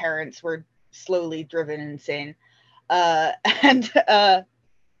my parents were slowly driven insane. And I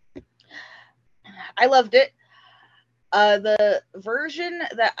loved it. The version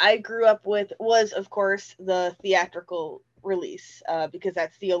that I grew up with was, of course, the theatrical release, because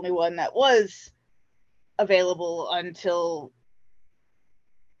that's the only one that was available until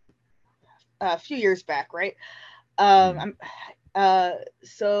a few years back, right?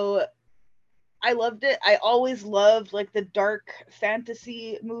 So I loved it. I always loved like the dark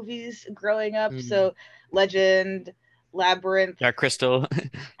fantasy movies growing up. So Legend, Labyrinth, Dark Crystal.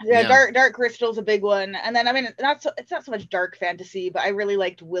 Yeah. Dark Crystal's a big one. And then I mean it's not so much dark fantasy, but I really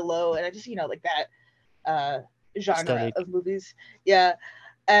liked Willow, and I just, like that genre Aesthetic of movies. Yeah.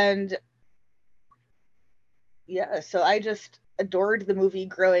 And yeah, so I just adored the movie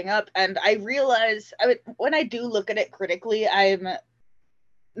growing up, and I realize, I mean, when I do look at it critically, I'm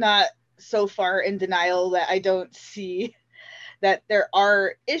not so far in denial that I don't see that there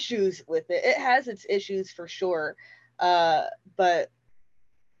are issues with it. It has its issues for sure, but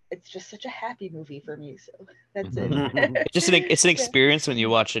it's just such a happy movie for me, so that's it. It's an experience when you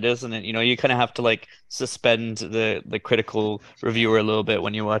watch it, isn't it? You kind of have to like suspend the critical reviewer a little bit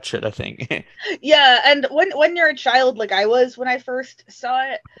when you watch it, I think. Yeah, and when you're a child like I was when I first saw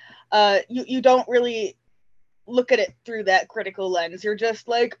it, you don't really look at it through that critical lens. You're just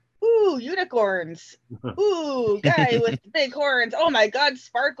like, ooh, unicorns. Ooh, guy with big horns. Oh my god,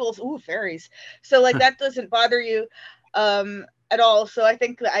 sparkles. Ooh, fairies. So like that doesn't bother you at all. So I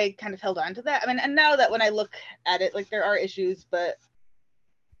think that I kind of held on to that. I mean, and now that when I look at it, like there are issues, but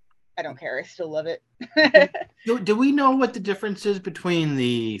I don't care. I still love it. Do we know what the difference is between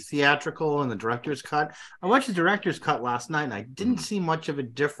the theatrical and the director's cut? I watched the director's cut last night, and I didn't see much of a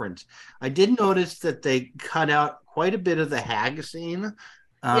difference. I did notice that they cut out quite a bit of the hag scene,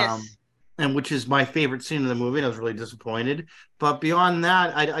 Yes. and which is my favorite scene in the movie, and I was really disappointed. But beyond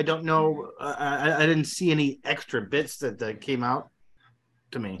that, I don't know. I didn't see any extra bits that came out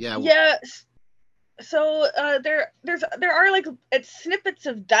to me. Yeah. Yeah. So there are like it's snippets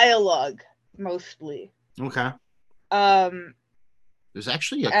of dialogue mostly. Okay. There's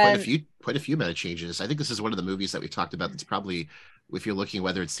actually quite a few meta changes. I think this is one of the movies that we talked about that's probably, if you're looking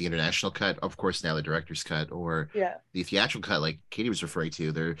whether it's the international cut, of course now the director's cut, or the theatrical cut like Katie was referring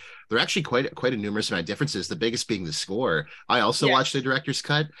to, they're actually quite a numerous amount of differences, the biggest being the score. I also watched the director's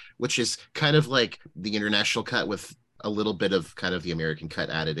cut, which is kind of like the international cut with a little bit of kind of the American cut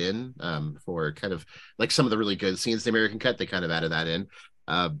added in, for kind of like some of the really good scenes. The American cut, they kind of added that in,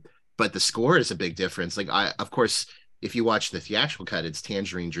 but the score is a big difference. Like of course, if you watch the theatrical cut, it's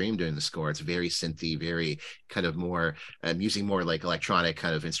Tangerine Dream doing the score. It's very synthy, very kind of more using more like electronic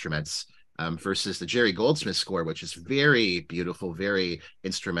kind of instruments, versus the Jerry Goldsmith score, which is very beautiful, very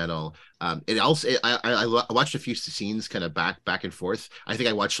instrumental. It also, I watched a few scenes kind of back and forth. I think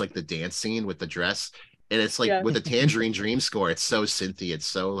I watched like the dance scene with the dress. And it's like with the Tangerine Dream score, it's so synthy, it's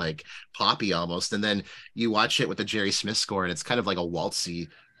so like poppy almost. And then you watch it with the Jerry Smith score, and it's kind of like a waltzy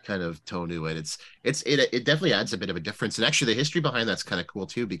kind of tone to it. It definitely adds a bit of a difference. And actually, the history behind that's kind of cool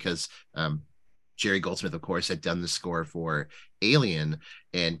too, because Jerry Goldsmith, of course, had done the score for Alien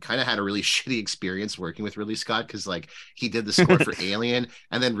and kind of had a really shitty experience working with Ridley Scott, because like he did the score for Alien,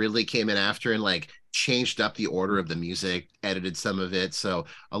 and then Ridley came in after and like changed up the order of the music, edited some of it. So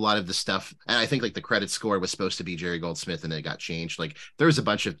a lot of the stuff, and I think like the credit score was supposed to be Jerry Goldsmith, and it got changed. Like there was a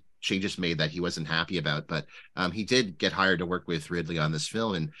bunch of changes made that he wasn't happy about. But he did get hired to work with Ridley on this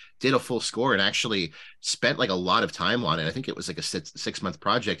film and did a full score and actually spent like a lot of time on it. I think it was like a 6 month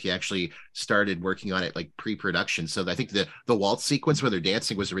project. He actually started working on it like pre-production. So I think the waltz sequence where they're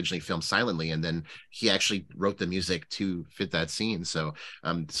dancing was originally filmed silently, and then he actually wrote the music to fit that scene. So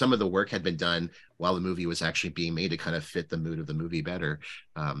some of the work had been done while the movie was actually being made to kind of fit the mood of the movie better.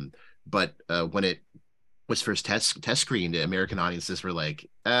 But when it was first test screened, American audiences were like,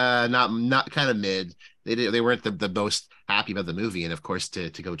 not kind of mid. They weren't the most happy about the movie, and of course, to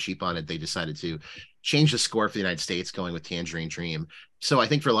go cheap on it, they decided to change the score for the United States, going with Tangerine Dream. So I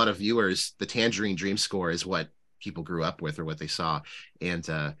think for a lot of viewers, the Tangerine Dream score is what people grew up with or what they saw, and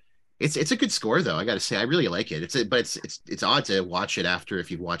it's a good score though. I got to say, I really like it. It's odd to watch it after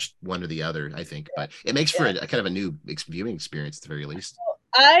if you've watched one or the other, I think, but it makes for a kind of a new viewing experience at the very least.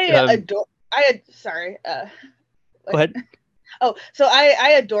 Sorry. Go ahead. Oh, so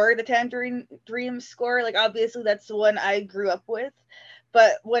I adore the Tangerine Dream score. Like, obviously, that's the one I grew up with.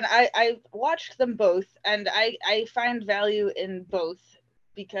 But when I watched them both, and I find value in both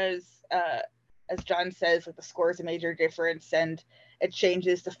because, as John says, like, the score is a major difference and it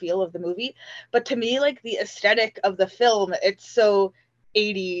changes the feel of the movie. But to me, like, the aesthetic of the film, it's so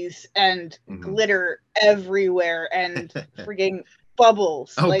 80s and glitter everywhere and frigging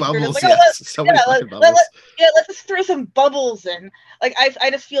bubbles. Oh, like, bubbles! like, yes, so many bubbles. Let's just throw some bubbles in. Like,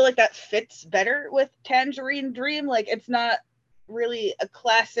 I just feel like that fits better with Tangerine Dream. Like, it's not really a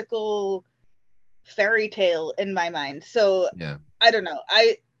classical fairy tale in my mind. So yeah, I don't know.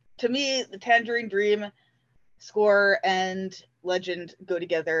 To me, the Tangerine Dream score and Legend go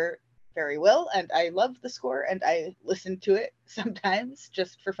together very well, and I love the score, and I listen to it sometimes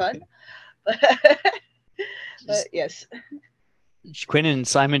just for fun. But yes. Quinn and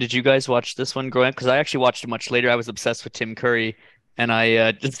Simon, did you guys watch this one growing up? Because I actually watched it much later. I was obsessed with Tim Curry, and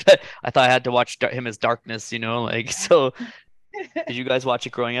I just I thought I had to watch him as Darkness, like so. Did you guys watch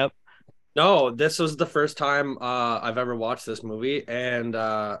it growing up? No, this was the first time I've ever watched this movie, and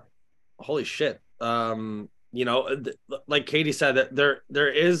holy shit. Like Katie said, that there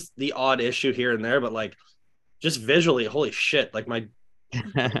is the odd issue here and there, but like just visually, holy shit. Like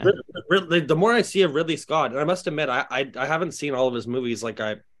the more I see of Ridley Scott, and I must admit, I haven't seen all of his movies. Like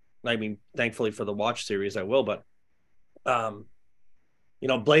I mean, thankfully for the Watch series, I will, but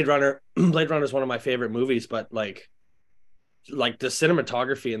Blade Runner is one of my favorite movies, but like the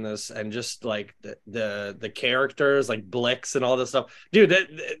cinematography in this and just like the characters like Blix and all this stuff, dude,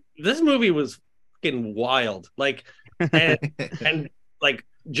 this movie was fucking wild, like and like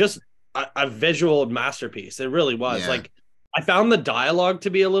just a visual masterpiece. It really was. Like I found the dialogue to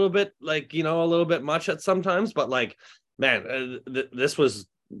be a little bit like a little bit much at sometimes, but like man, this was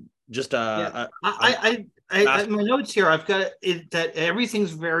just I my notes here, I've got it that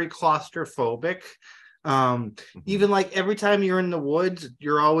everything's very claustrophobic. Even like every time you're in the woods,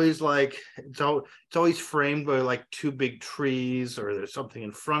 you're always like it's always framed by like two big trees, or there's something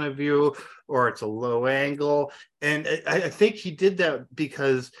in front of you, or it's a low angle. And I think he did that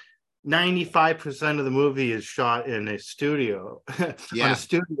because 95% of the movie is shot in a studio on a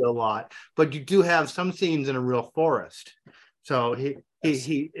studio lot, but you do have some scenes in a real forest. So he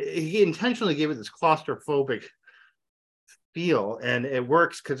intentionally gave it this claustrophobic feel, and it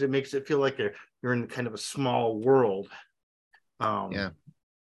works because it makes it feel like you're in kind of a small world.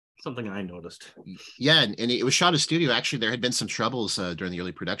 Something I noticed. Yeah, and it was shot in studio. Actually, there had been some troubles during the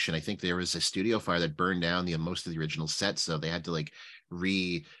early production. I think there was a studio fire that burned down most of the original set, so they had to like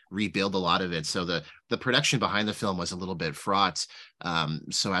rebuild a lot of it. So the production behind the film was a little bit fraught.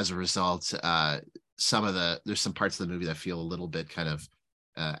 So as a result, there's some parts of the movie that feel a little bit kind of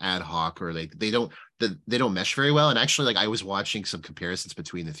ad hoc, or they don't mesh very well. And actually, like I was watching some comparisons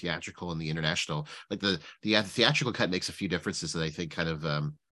between the theatrical and the international. Like the theatrical cut makes a few differences that I think kind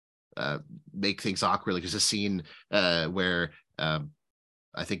of make things awkward. Like there's a scene where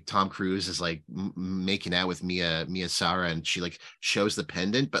I think Tom Cruise is like making out with Mia Sara, and she like shows the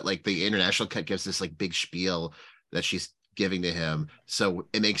pendant, but like the international cut gives this like big spiel that she's giving to him, so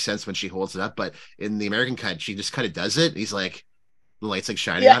it makes sense when she holds it up. But in the American cut, she just kind of does it. He's like, the light's like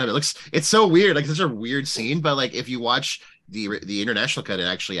shining on him. It's so weird. Like, it's a weird scene, but like if you watch the international cut, it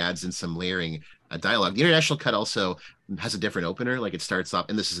actually adds in some layering dialogue. The international cut also has a different opener. Like it starts off,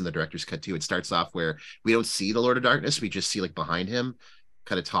 and this is in the director's cut too. It starts off where we don't see the Lord of Darkness. We just see like behind him,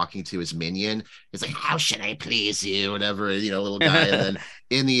 kind of talking to his minion. It's like, how should I please you? Whatever, little guy. And then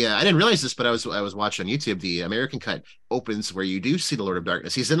in the, I didn't realize this, but I was watching on YouTube. The American cut opens where you do see the Lord of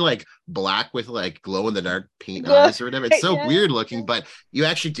Darkness. He's in like black with like glow in the dark paint eyes or whatever. It's so weird looking, but you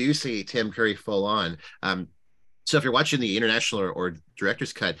actually do see Tim Curry full on. So if you're watching the international or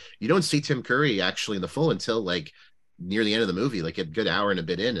director's cut, you don't see Tim Curry actually in the full until like near the end of the movie, like a good hour and a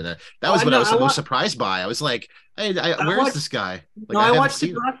bit in. And that was what I was the most surprised by. I was like, where is this guy? Like, I watched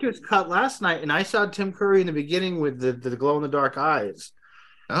the director's cut last night, and I saw Tim Curry in the beginning with the glow in the dark eyes.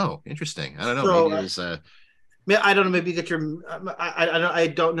 Oh, interesting. I don't know. So, maybe it was. I don't know. Maybe that you're. I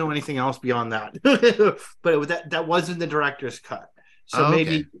don't know anything else beyond that. But that was in the director's cut. So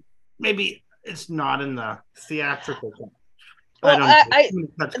maybe it's not in the theatrical cut. Well, I don't know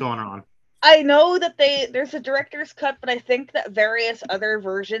what's going on. I know that there's a director's cut, but I think that various other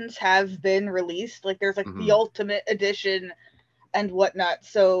versions have been released. Like there's like the ultimate edition and whatnot.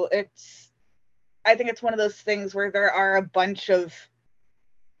 So I think it's one of those things where there are a bunch of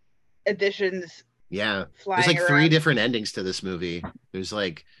editions. Yeah, there's like 3 different endings to this movie. There's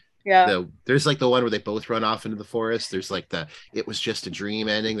like there's like the one where they both run off into the forest. There's like it was just a dream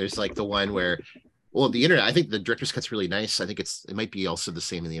ending. There's like the one where, well, the internet, I think the director's cut's really nice. I think it might be also the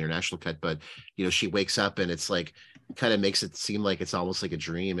same in the international cut, but you know, she wakes up and it's like kind of makes it seem like it's almost like a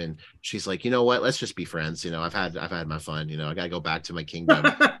dream, and she's like, you know what, let's just be friends. You know, I've had my fun. You know, I gotta go back to my kingdom.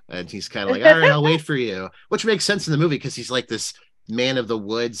 And he's kind of like, all right, I'll wait for you, which makes sense in the movie because he's like this man of the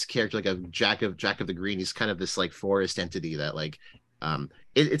woods character, like a Jack of the Green. He's kind of this like forest entity that like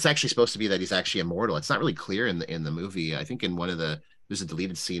it's actually supposed to be that he's actually immortal. It's not really clear in the movie. I think in one of there's a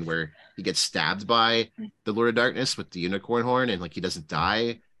deleted scene where he gets stabbed by the Lord of Darkness with the unicorn horn, and like he doesn't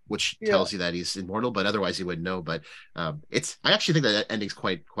die, which tells you that he's immortal, but otherwise he wouldn't know. But I actually think that ending's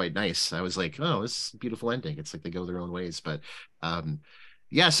quite nice. I was like, oh, this is a beautiful ending. It's like they go their own ways. But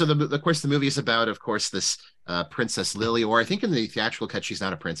so of course the movie is about, of course, this Princess Lily, or I think in the theatrical cut she's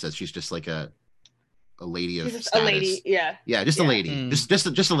not a princess, she's just like a lady of status. A lady, just a lady,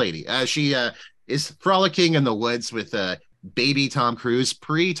 just a lady. She is frolicking in the woods with baby Tom Cruise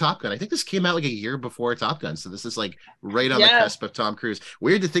pre Top Gun. I think this came out like a year before Top Gun, so this is like right on the cusp of Tom Cruise.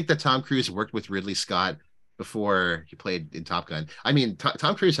 Weird to think that Tom Cruise worked with Ridley Scott before he played in Top Gun. I mean,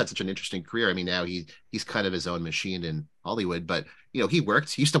 Tom Cruise had such an interesting career. I mean, now he's kind of his own machine in Hollywood, but you know, he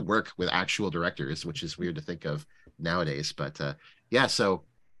used to work with actual directors, which is weird to think of nowadays. But so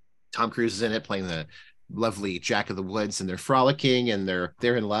Tom Cruise is in it playing the lovely Jack of the Woods, and they're frolicking and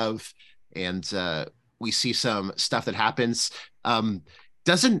they're in love, and we see some stuff that happens.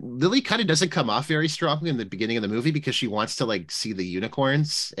 Lily kind of doesn't come off very strongly in the beginning of the movie because she wants to like see the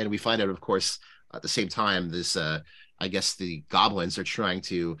unicorns, and we find out, of course, at the same time, this I guess the goblins are trying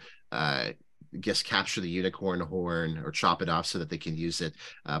to capture the unicorn horn or chop it off so that they can use it.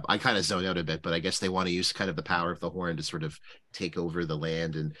 I kind of zone out a bit, but I guess they want to use kind of the power of the horn to sort of take over the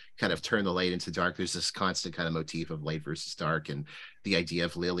land and kind of turn the light into dark. There's this constant kind of motif of light versus dark, and the idea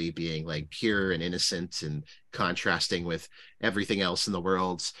of Lily being like pure and innocent and contrasting with everything else in the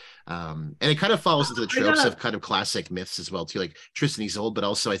world. And it kind of follows into the tropes of kind of classic myths as well too, like Tristan Isolde, but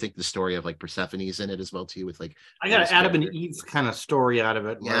also I think the story of like Persephone's in it as well too, with like I got an Adam and Eve kind of story out of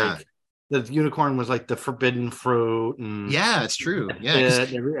it. Like the unicorn was like the forbidden fruit, and it's true.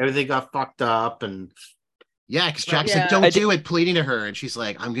 Everything got fucked up, and because Jack's like, don't do it, pleading to her, and she's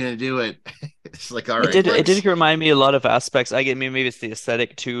like, I'm gonna do it. It's like, all right. It did remind me a lot of aspects. I get maybe it's the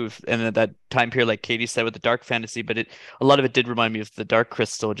aesthetic too, and at that time period, like Katie said, with the dark fantasy, but a lot of it did remind me of the Dark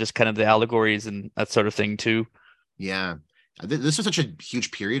Crystal, just kind of the allegories and that sort of thing too. Yeah. This was such a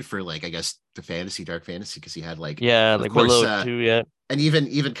huge period for like, I guess, the dark fantasy, because he had like like Willow too, and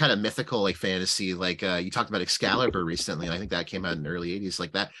even kind of mythical like fantasy, like you talked about Excalibur recently, and I think that came out in the early 80s.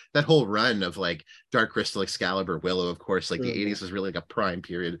 Like that whole run of like Dark Crystal, Excalibur, Willow, of course, like the 80s was really like a prime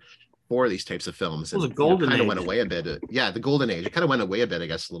period for these types of films. It was a golden age. Kind of went away a bit. The golden age. It kind of went away a bit, I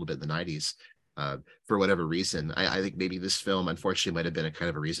guess, a little bit in the 90s. For whatever reason. I think maybe this film unfortunately might have been a kind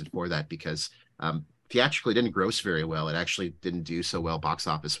of a reason for that, because theatrically didn't gross very well. It actually didn't do so well box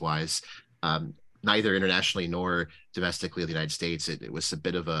office wise, neither internationally nor domestically in the United States. It was a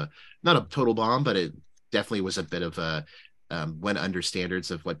bit of not a total bomb, but it definitely was a bit of went under standards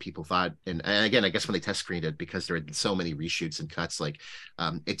of what people thought. And again, I guess when they test screened it, because there had so many reshoots and cuts, like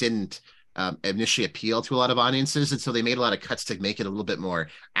it didn't initially appeal to a lot of audiences, and so they made a lot of cuts to make it a little bit more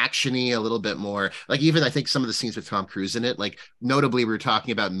actiony, a little bit more like, even I think some of the scenes with Tom Cruise in it, like notably we were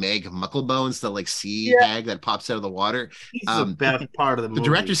talking about Meg Mucklebones, the like sea hag that pops out of the water. He's the best part of the movie. The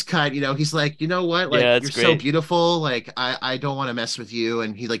director's cut, he's like, you know what, like, you're so beautiful, like I don't want to mess with you,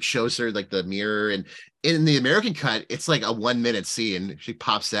 and he like shows her like the mirror, and in the American cut it's like a 1 minute scene. She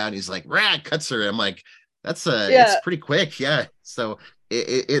pops out and he's like, rah, cuts her. I'm like, that's it's pretty quick. So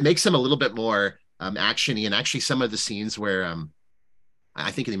it makes him a little bit more actiony, and actually some of the scenes where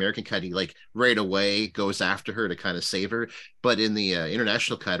I think in the American cut he like right away goes after her to kind of save her, but in the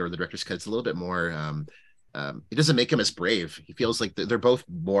international cut or the director's cut it's a little bit more it doesn't make him as brave. He feels like they're both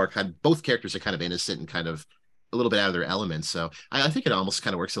more both characters are kind of innocent and kind of a little bit out of their element. So I think it almost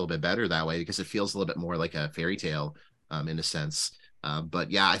kind of works a little bit better that way because it feels a little bit more like a fairy tale in a sense.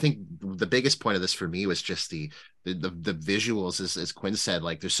 But yeah, I think the biggest point of this for me was just the visuals, as Quinn said.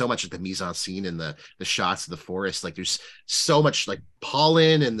 Like there's so much of the mise en scene and the shots of the forest. Like there's so much like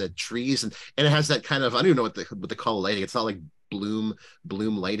pollen and the trees, and it has that kind of, I don't even know what they call lighting. It's not like bloom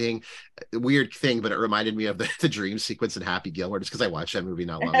lighting, weird thing, but it reminded me of the dream sequence in Happy Gilmore, just because I watched that movie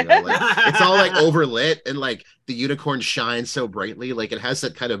not long ago. Like it's all like overlit and like the unicorn shines so brightly, like it has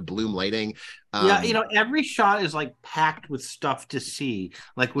that kind of bloom lighting. Yeah, every shot is like packed with stuff to see.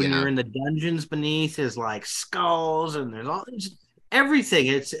 Like when you're in the dungeons beneath, is like skulls and there's all everything.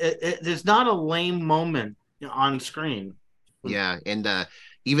 There's not a lame moment on screen. Yeah, and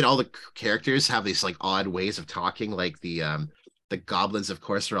even all the characters have these like odd ways of talking. Like the goblins, of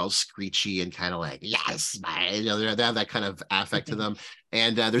course, are all screechy and kind of like, yes, they have that kind of affect to them.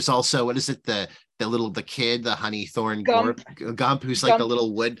 And there's also, what is it, the kid, the honey thorn Gump, who's like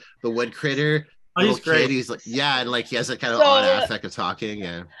the wood critter. Oh, he's great. He's like, yeah, and like he has that kind of odd affect of talking.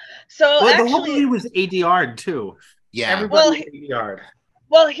 Yeah. So actually, the whole movie was ADR'd too. Yeah. Everybody ADR'd.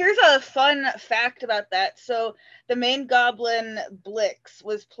 Well, here's a fun fact about that. So the main goblin Blix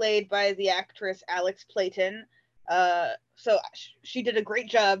was played by the actress Alex Playton. So she did a great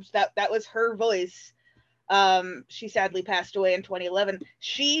job. That was her voice. She sadly passed away in 2011.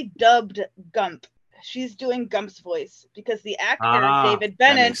 She dubbed Gump. She's doing Gump's voice because the actor David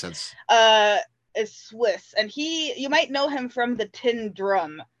Bennett is Swiss, and you might know him from The Tin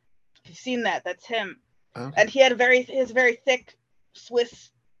Drum. If you've seen that, that's him. Okay. And he had his very thick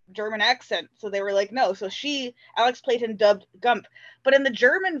Swiss German accent, so they were like, no. So Alex Playton dubbed Gump, but in the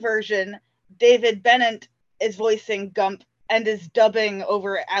German version, David Bennett is voicing Gump and is dubbing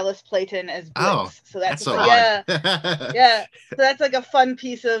over Alice Playton as Blix. Oh, so that's so odd. Yeah. So that's like a fun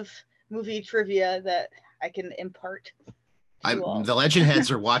piece of movie trivia that I can impart. The Legend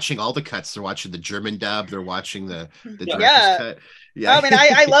heads are watching all the cuts. They're watching the German dub. They're watching the director's cut. Yeah. I mean,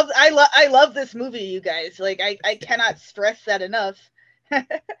 I love this movie, you guys. Like, I cannot stress that enough.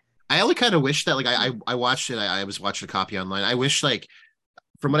 I only kind of wish that, like, I watched it. I was watching a copy online. I wish, like,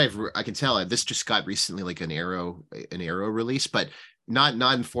 from what I can tell, this just got recently like an Arrow release, but not in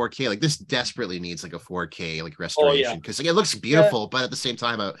 4K. Like this desperately needs like a 4K like restoration because like, it looks beautiful, but at the same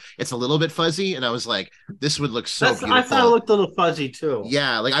time it's a little bit fuzzy. And I was like, this would look so beautiful. I thought it looked a little fuzzy too.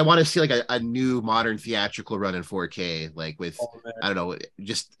 Yeah, like I want to see like a new modern theatrical run in 4K, like with I don't know,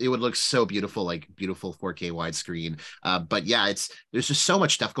 just it would look so beautiful, like beautiful 4K widescreen. But yeah, there's just so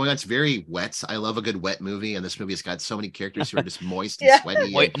much stuff going on. It's very wet. I love a good wet movie, and this movie has got so many characters who are just moist and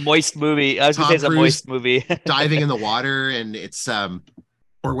sweaty. Moist movie. I was gonna say it's a moist movie. Diving in the water, and it's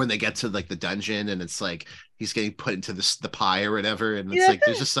or when they get to like the dungeon and it's like he's getting put into the pie or whatever, and it's like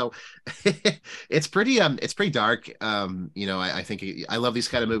there's just so it's pretty dark. I think I love these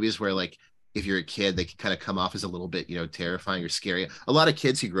kind of movies where like if you're a kid, they can kind of come off as a little bit, terrifying or scary. A lot of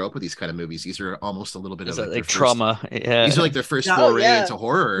kids who grow up with these kind of movies, these are almost a little bit of like trauma. These are like their first foray into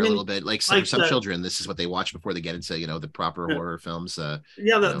horror, a little bit. Like some children, this is what they watch before they get into the proper horror films.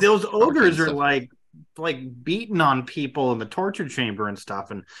 Those ogres are like beating on people in the torture chamber and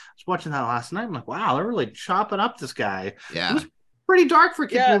stuff. And I was watching that last night. I'm like, wow, they're really chopping up this guy. Yeah, it was pretty dark for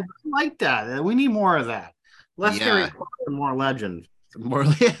kids. I like that. We need more of that. Less Harry Potter and more legend. More,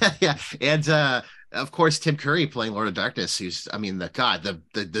 yeah. And of course, Tim Curry playing Lord of Darkness,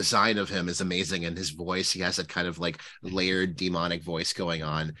 the design of him is amazing, and his voice, he has that kind of like layered demonic voice going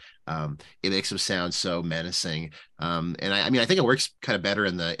on. It makes him sound so menacing. And I think it works kind of better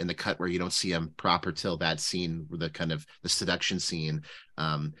in the cut where you don't see him proper till that scene, where the kind of the seduction scene.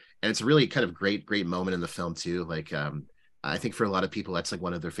 And it's a really kind of great moment in the film too. Like I think for a lot of people, that's like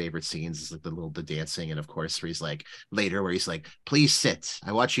one of their favorite scenes is like the dancing. And of course, where he's like later, where he's like, please sit.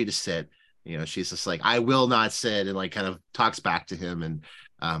 I want you to sit. She's just like, I will not sit, and like kind of talks back to him.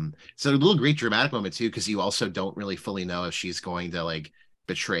 And so a little great dramatic moment too, because you also don't really fully know if she's going to like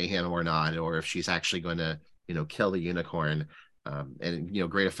betray him or not, or if she's actually going to, kill the unicorn. And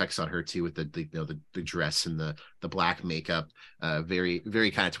great effects on her too with the dress and the black makeup, very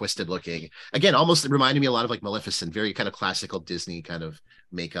very kind of twisted looking. Again, almost reminded me a lot of like Maleficent, very kind of classical Disney kind of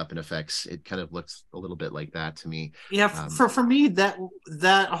makeup and effects. It kind of looks a little bit like that to me. Yeah, for me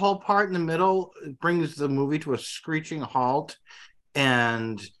that whole part in the middle brings the movie to a screeching halt,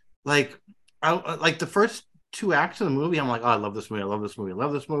 and like the first two acts of the movie, I'm like, oh, I love this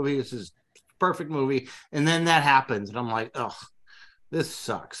movie. This is perfect movie. And then that happens, and I'm like, oh, this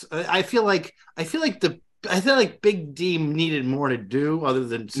sucks. I feel like Big D needed more to do other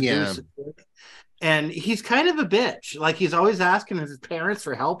than seduce. and he's kind of a bitch. Like he's always asking his parents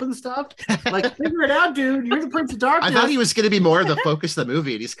for help and stuff. Like, figure it out, dude. You're the Prince of Darkness. I thought he was going to be more of the focus of the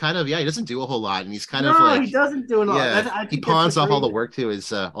movie, and he's kind of, he doesn't do a whole lot, and he's kind of No, like, he doesn't do a lot. yeah, he pawns off all the work to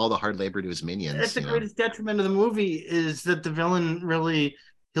his all the hard labor to his minions. That's the greatest detriment of the movie is that the villain really,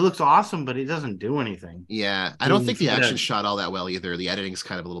 he looks awesome, but he doesn't do anything. Yeah, I don't think the action shot all that well either. The editing's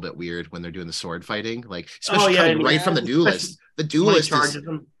kind of a little bit weird when they're doing the sword fighting, like especially coming right from the Duelist. The Duelist is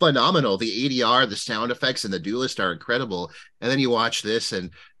phenomenal. The ADR, the sound effects, and the Duelist are incredible. And then you watch this,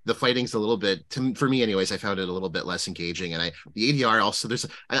 and the fighting's a little bit, for me anyways, I found it a little bit less engaging. And the ADR also,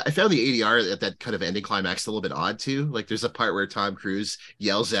 I found the ADR at that kind of ending climax a little bit odd too. Like there's a part where Tom Cruise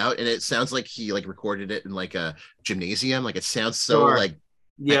yells out, and it sounds like he like recorded it in like a gymnasium. Like it sounds so like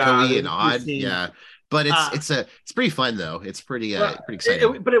echoey and odd. Yeah, but it's pretty fun though. It's pretty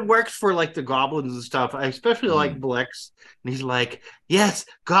exciting. But it works for like the goblins and stuff. I especially like Blix, and he's like, "Yes,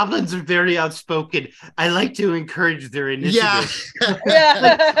 goblins are very outspoken. I like to encourage their initiative."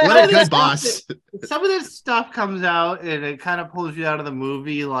 Yeah, what a good boss. Some of this stuff comes out, and it kind of pulls you out of the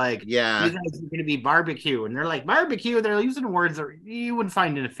movie. Like, yeah, you guys are going to be barbecue, and they're like barbecue. They're using words that you wouldn't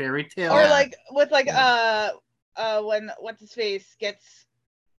find in a fairy tale, or like with like when what's his face gets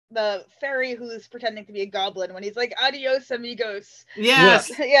the fairy who's pretending to be a goblin when he's like adios amigos. Yes.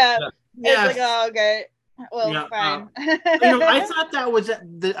 Yeah. It's like, oh, okay. Well, fine. I thought that was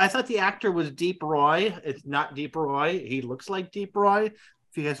I thought the actor was Deep Roy. It's not Deep Roy. He looks like Deep Roy.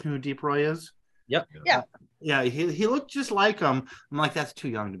 If you guys know who Deep Roy is. Yep. Yeah. Yeah, he looked just like him. I'm like, that's too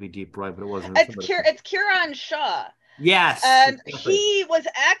young to be Deep Roy, but it wasn't. It's Kieran Shaw. Yes. And he was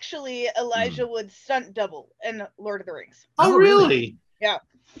actually Elijah Wood's stunt double in Lord of the Rings. Oh, really? Yeah.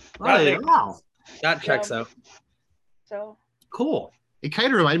 Wow. That checks out. So cool. It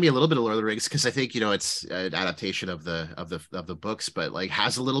kind of reminded me a little bit of Lord of the Rings because I think it's an adaptation of the books, but like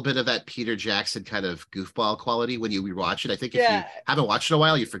has a little bit of that Peter Jackson kind of goofball quality when you rewatch it. I think if you haven't watched it in a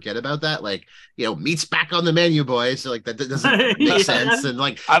while, you forget about that. Like meat's back on the menu, boys. So, like that doesn't make sense. And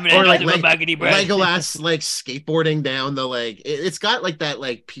like Legolas like skateboarding down the it's got like that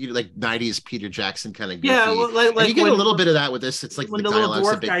like Peter 90s Peter Jackson kind of goofy. Yeah, well, and you get a little bit of that with this. It's like when the dialogue's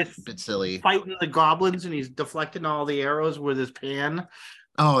a bit silly. Fighting the goblins and he's deflecting all the arrows with his pan.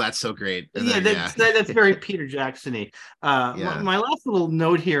 Oh, that's so great. That's very Peter Jackson-y. My last little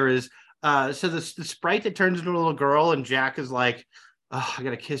note here is so the sprite that turns into a little girl and Jack is like, oh, I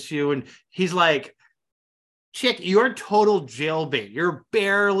gotta kiss you, and he's like, chick, you're total jailbait. You're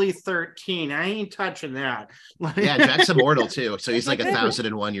barely 13. I ain't touching that. Yeah, Jack's immortal too, so he's like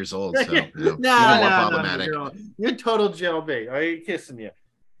 1,001 years old. So even more problematic. You're total jailbait. I ain't kissing you.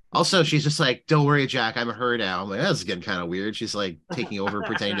 Also, she's just like, don't worry, Jack, I'm her now. I'm like, that's getting kind of weird. She's like taking over,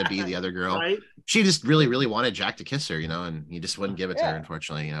 pretending to be the other girl. Right? She just really, really wanted Jack to kiss her, and he just wouldn't give it to her,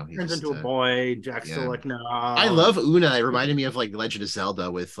 unfortunately. He turns into a boy. Jack's still like, no. I love Una. It reminded me of like Legend of Zelda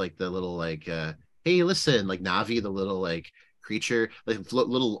with like the little like, hey, listen, like Navi, the little like creature, like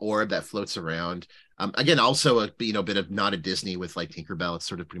little orb that floats around. Again, also a bit of not a Disney with like Tinkerbell. It's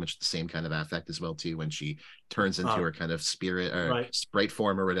sort of pretty much the same kind of affect as well too when she turns into her kind of spirit or sprite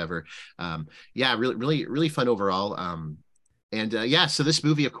form or whatever. Really, really, really fun overall. So this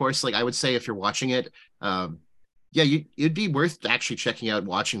movie, of course, like I would say if you're watching it, it'd be worth actually checking out and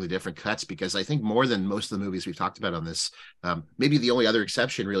watching the different cuts, because I think more than most of the movies we've talked about on this, maybe the only other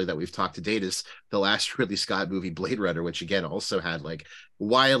exception really that we've talked to date is the last Ridley Scott movie, Blade Runner, which again also had like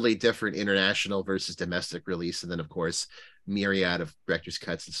wildly different international versus domestic release, and then of course myriad of director's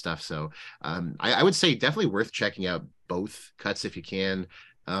cuts and stuff. So I would say definitely worth checking out both cuts if you can.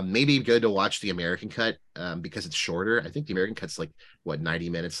 Maybe good to watch the American cut because it's shorter. I think the American cut's like 90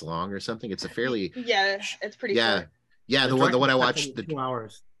 minutes long or something. It's a fairly it's pretty short. The one I watched, the 2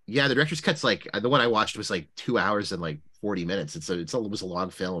 hours. Yeah, the director's cut's like the one I watched was like 2 hours and like 40 minutes. It was a long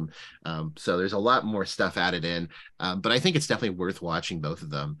film. So there's a lot more stuff added in. But I think it's definitely worth watching both of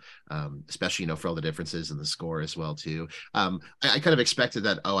them, especially for all the differences in the score as well too. I kind of expected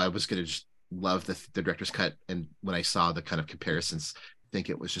that I was going to just love the director's cut, and when I saw the kind of comparisons, think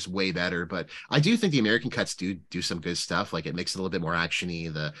it was just way better. But I do think the American cuts do some good stuff. Like it makes it a little bit more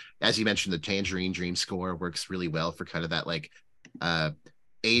actiony. As you mentioned, the Tangerine Dream score works really well for kind of that like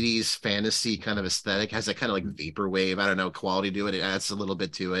 80s fantasy kind of aesthetic. Has that kind of like vaporwave, I don't know, quality to it. It adds a little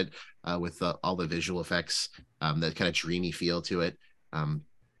bit to it with all the visual effects, that kind of dreamy feel to it.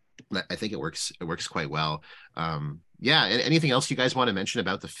 I think it works quite well. And anything else you guys want to mention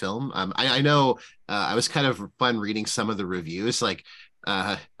about the film? I know it was kind of fun reading some of the reviews. Like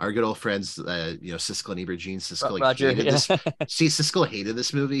our good old friends, Siskel and Ebert, Gene Siskel, like, Roger, hated yeah. this. See, Siskel hated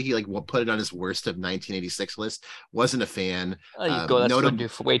this movie. He like put it on his worst of 1986 list. Wasn't a fan. Oh, you go. That's going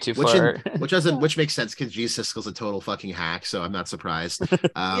way too far. Which makes sense because Gene Siskel's a total fucking hack. So I'm not surprised.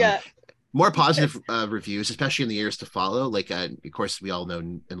 Yeah. More positive reviews, especially in the years to follow. Like, of course, we all know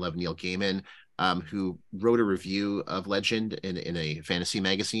and love Neil Gaiman, who wrote a review of Legend in a fantasy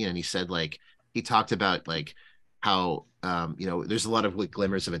magazine, and he said, like, he talked about like how there's a lot of like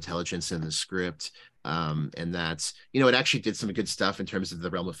glimmers of intelligence in the script, and that's, it actually did some good stuff in terms of the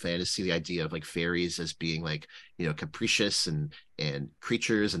realm of fantasy, the idea of like fairies as being like, capricious and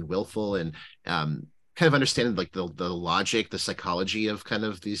creatures and willful, and kind of understanding like the logic, the psychology of kind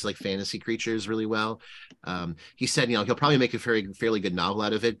of these like fantasy creatures really well. He said, he'll probably make a fairly good novel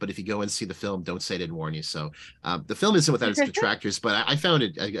out of it, but if you go and see the film, don't say I didn't warn you. So the film isn't without its detractors, but I found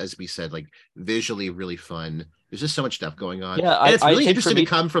it, as we said, like visually really fun. There's just so much stuff going on. Yeah, and it's really interesting to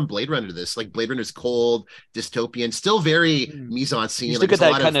come from Blade Runner to this. Like, Blade Runner's cold, dystopian, still very mise-en-scene. You like, still get a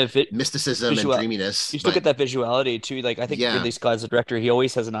that lot kind of of mysticism and dreaminess. You still get that visuality too. Like, I think Ridley Scott as a director, he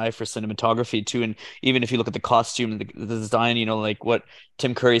always has an eye for cinematography too. And even if you look at the costume and the design, like what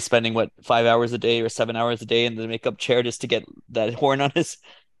Tim Curry's spending 5 hours a day or 7 hours a day in the makeup chair just to get that horns on his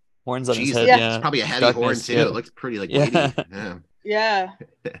head. Yeah, it's probably a heavy horn too. Yeah. It looks pretty like weighty. Yeah.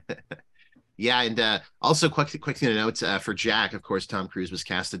 Yeah, and also quick thing to note, for Jack, of course, Tom Cruise was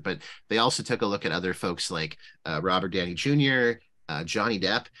casted, but they also took a look at other folks like Robert Downey Jr., Johnny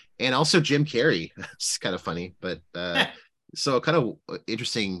Depp, and also Jim Carrey. It's kind of funny, but so kind of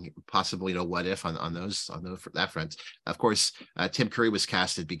interesting, possible, what if on that front. Of course, Tim Curry was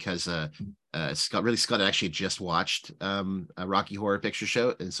casted because Scott actually just watched a Rocky Horror Picture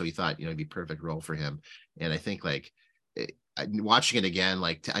Show, and so he thought it'd be perfect role for him. And I think watching it again,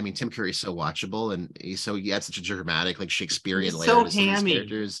 Tim Curry's so watchable, and he had such a dramatic, like, Shakespearean layer to some of his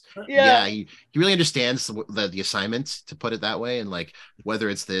characters. Yeah, he really understands the assignment, to put it that way, and like whether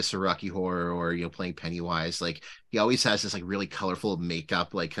it's this or Rocky Horror or playing Pennywise, like he always has this like really colorful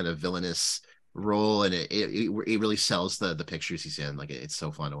makeup, like kind of villainous role, and it really sells the pictures he's in. Like, it's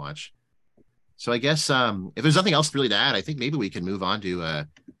so fun to watch. So I guess if there's nothing else really to add, I think maybe we can move on to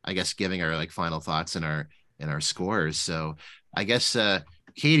giving our like final thoughts and our scores. So I guess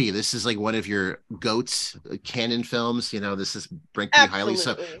Katie, this is like one of your GOATs canon films. This is ranked pretty highly.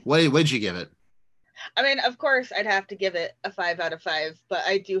 So what did you give it? I mean, of course, I'd have to give it a 5 out of 5, but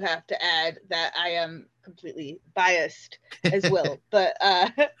I do have to add that I am completely biased as well. But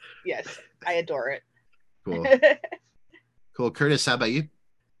yes, I adore it. Cool. Cool. Curtis, how about you?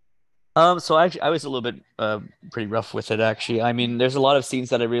 So I was a little bit pretty rough with it, actually. I mean, there's a lot of scenes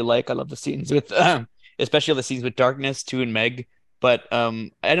that I really like. I love the scenes with especially the scenes with Darkness too and Meg. But I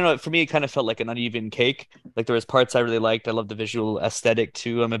don't know, for me it kind of felt like an uneven cake. Like, there was parts I really liked. I love the visual aesthetic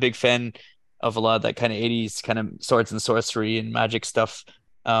too. I'm a big fan of a lot of that kind of 80s kind of swords and sorcery and magic stuff.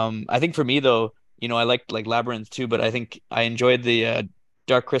 I think for me though, I liked like Labyrinth too, but I think I enjoyed the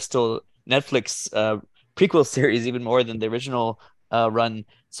Dark Crystal Netflix prequel series even more than the original run.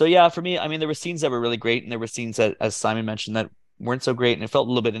 So yeah, for me, I mean, there were scenes that were really great, and there were scenes that, as Simon mentioned, that weren't so great, and it felt a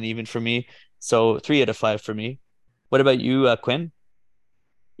little bit uneven for me. So 3 out of 5 for me. What about you, Quinn?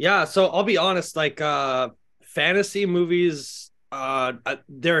 Yeah, so I'll be honest, like fantasy movies,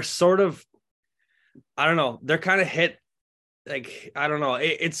 they're sort of, I don't know, they're kind of hit, like, I don't know,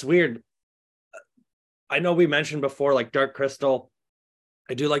 it's weird. I know we mentioned before, like Dark Crystal.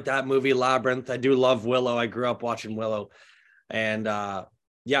 I do like that movie. Labyrinth. I do love Willow. I grew up watching Willow. And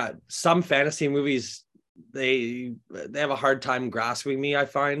yeah, some fantasy movies, they have a hard time grasping me, I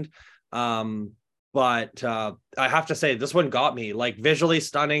find. But I have to say, this one got me. Like, visually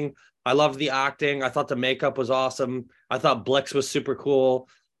stunning. I loved the acting. I thought the makeup was awesome. I thought Blix was super cool.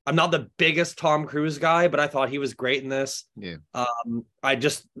 I'm not the biggest Tom Cruise guy, but I thought he was great in this. Yeah.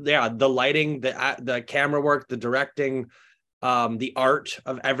 The lighting, the camera work, the directing, the art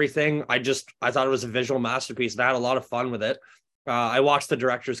of everything. I thought it was a visual masterpiece, and I had a lot of fun with it. I watched the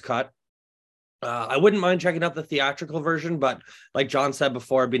director's cut. I wouldn't mind checking out the theatrical version, but like John said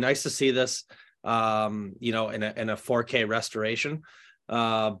before, it'd be nice to see this, in a 4K restoration.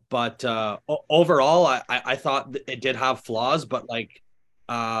 But overall, I thought it did have flaws, but like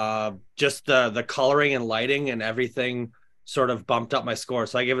just the coloring and lighting and everything sort of bumped up my score.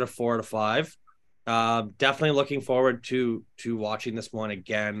 So I gave it a 4 out of 5. Definitely looking forward to watching this one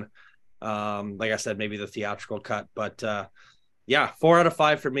again. Like I said, maybe the theatrical cut, but yeah, 4 out of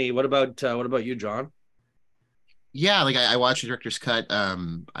 5 for me. What about you, John? Yeah, like I watched the director's cut.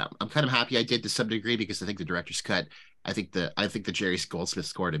 I'm kind of happy I did to some degree, because I think the director's cut, I think the Jerry Goldsmith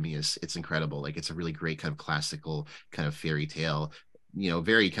score to me it's incredible. Like, it's a really great kind of classical kind of fairy tale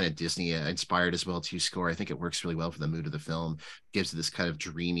very kind of Disney inspired as well too score. I think it works really well for the mood of the film. Gives it this kind of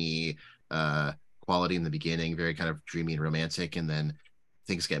dreamy quality in the beginning, very kind of dreamy and romantic, and then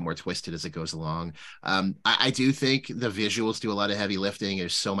things get more twisted as it goes along. I do think the visuals do a lot of heavy lifting.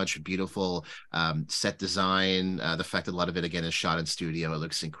 There's so much beautiful set design. The fact that a lot of it again is shot in studio, it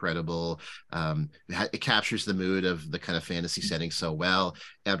looks incredible. It captures the mood of the kind of fantasy setting so well.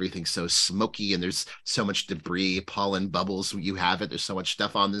 Everything's so smoky, and there's so much debris, pollen, bubbles. You have it. There's so much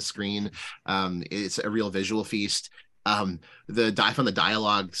stuff on the screen. It's a real visual feast. From the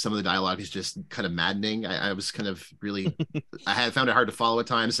dialogue, some of the dialogue is just kind of maddening. I was kind of really I had found it hard to follow at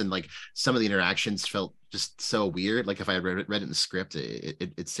times, and like some of the interactions felt just so weird. Like if I had read it in the script,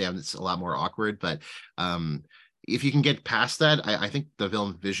 it sounds a lot more awkward. But if you can get past that, I think the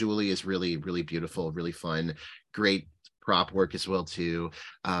film visually is really, really beautiful, really fun, great prop work as well too.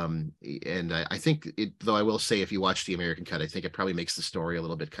 And I think it, though I will say, if you watch the American cut, I think it probably makes the story a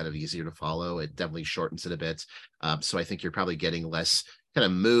little bit kind of easier to follow. It definitely shortens it a bit. So I think you're probably getting less kind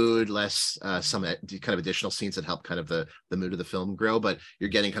of mood, less some kind of additional scenes that help kind of the mood of the film grow, but you're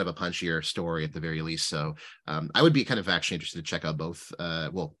getting kind of a punchier story at the very least. So I would be kind of actually interested to check out both. I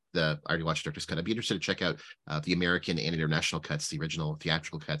already watched director's cut. I'd be interested to check out the American and international cuts, the original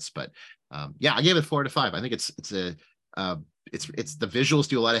theatrical cuts. But I gave it 4 out of 5. I think it's the visuals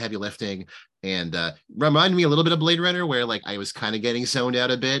do a lot of heavy lifting, and remind me a little bit of Blade Runner, where like I was kind of getting zoned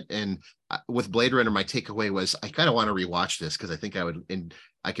out a bit. And with Blade Runner, my takeaway was I kind of want to rewatch this because I think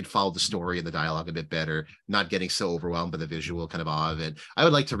I could follow the story and the dialogue a bit better, not getting so overwhelmed by the visual kind of awe of it. I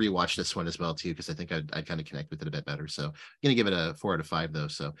would like to rewatch this one as well too, because I think I'd kind of connect with it a bit better. So I'm gonna give it a 4 out of 5 though.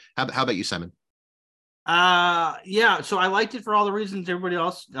 So how about you, Simon? So I liked it for all the reasons everybody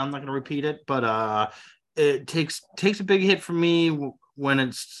else. I'm not going to repeat it, but it takes a big hit for me when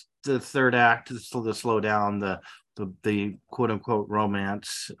it's the third act to slow down the quote unquote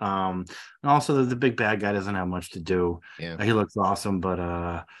romance. And also the big bad guy doesn't have much to do. Yeah, he looks awesome, but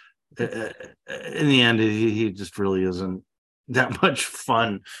in the end, he just really isn't that much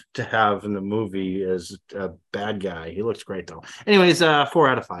fun to have in the movie as a bad guy. He looks great though. Anyways, 4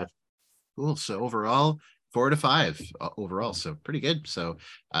 out of 5. cool. So overall, 4 to 5 overall, so pretty good. So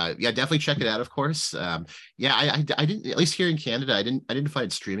definitely check it out, of course. I didn't, at least here in Canada, I didn't find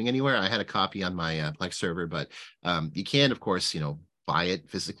it streaming anywhere. I had a copy on my Plex server, but you can, of course, buy it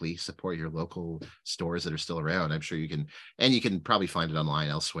physically, support your local stores that are still around. I'm sure you can, and you can probably find it online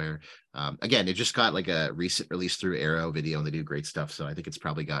elsewhere. Again, it just got like a recent release through Arrow Video, and they do great stuff, so I think it's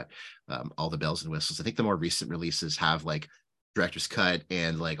probably got all the bells and whistles. I think the more recent releases have like director's cut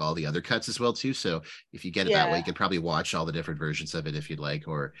and like all the other cuts as well too. So if you get it that way, you can probably watch all the different versions of it if you'd like,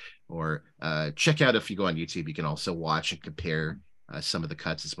 or check out, if you go on YouTube, you can also watch and compare some of the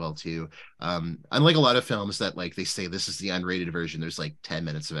cuts as well too. Unlike a lot of films that like they say this is the unrated version, there's like 10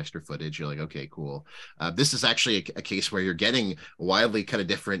 minutes of extra footage. You're like, okay, cool. This is actually a case where you're getting wildly kind of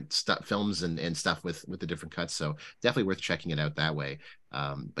different films and stuff with the different cuts. So definitely worth checking it out that way.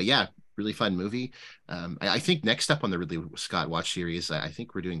 But yeah, really fun movie. I think next up on the Ridley Scott watch series, I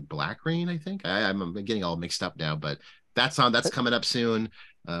think we're doing Black Rain. I think I'm getting all mixed up now, but that's coming up soon.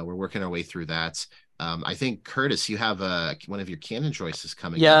 We're working our way through that. I think Curtis, you have one of your canon choices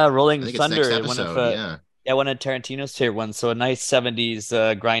coming up. Rolling I think Thunder, it's next episode. one of Tarantino's favorite ones. So a nice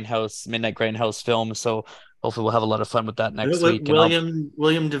 70s midnight grindhouse film. So hopefully we'll have a lot of fun with that next week.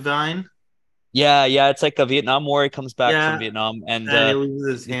 William Devine. Yeah, it's like a Vietnam War. He comes back from Vietnam, and he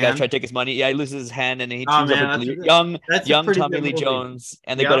loses his he's got hand. to try to take his money. Yeah, he loses his hand, and he Oh, teams up man, with that's a young pretty Tommy good Lee movie. Jones,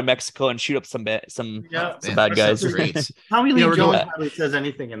 and they go to Mexico and shoot up some bad guys. Great. Tommy Lee we're Jones going- hardly says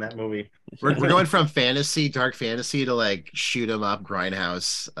anything in that movie. We're going from dark fantasy to like shoot 'em up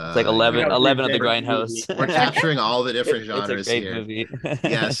grindhouse. It's like 11 of the grindhouse. We're capturing all the different genres it's a great here. movie.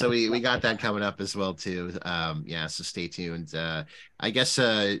 Yeah, so we got that coming up as well too. So stay tuned. I guess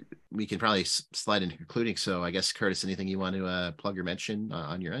we can probably slide into concluding. So I guess, Curtis, anything you want to plug or mention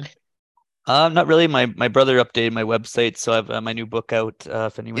on your end? Not really. My brother updated my website, so I have my new book out.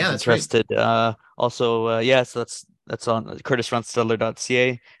 If anyone's interested. So that's on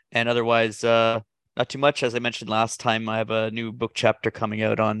curtisrunstedler.ca. And otherwise, not too much. As I mentioned last time, I have a new book chapter coming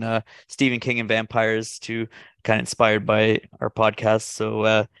out on Stephen King and vampires, kind of inspired by our podcast.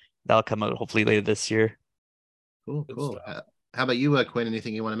 So that'll come out hopefully later this year. Cool. How about you, Quinn?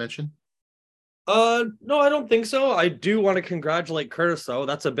 Anything you want to mention? No, I don't think so. I do want to congratulate Curtis, though.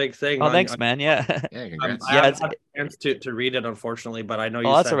 That's a big thing. Oh, thanks, man. Yeah. Yeah, congrats. I Yeah, haven't had a chance to read it, unfortunately, but I know you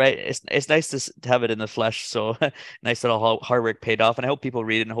Oh, that's said all right. It's nice to have it in the flesh. So nice that all hard work paid off, and I hope people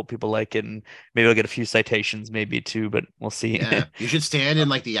read it and I hope people like it, and maybe I'll get a few citations, maybe too, but we'll see. Yeah, you should stand in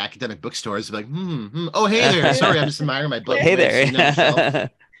like the academic bookstores and be like, oh, hey there. Sorry, I'm just admiring my book. Hey there. Sitting on the shelf.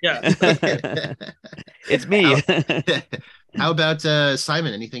 yeah. It's me. How about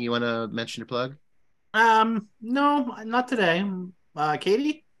Simon? Anything you want to mention or plug? No, not today.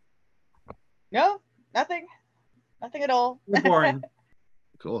 Katie? No, nothing at all. You're boring.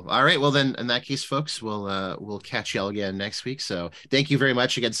 Cool. All right. Well, then, in that case, folks, we'll catch y'all again next week. So, thank you very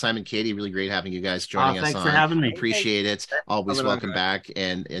much again, Simon, Katie. Really great having you guys joining us. Thanks for having me. Appreciate it. Always Coming on, welcome back,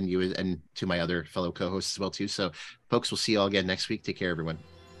 and you and to my other fellow co-hosts as well too. So, folks, we'll see you all again next week. Take care, everyone.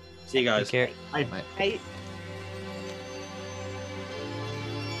 See you guys. Take care. Bye. Bye. Right.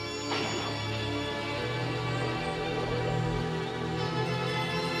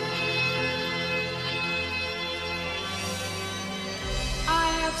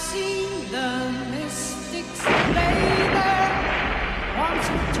 I've seen the mystics lay there once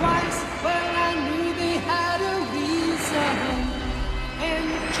or twice.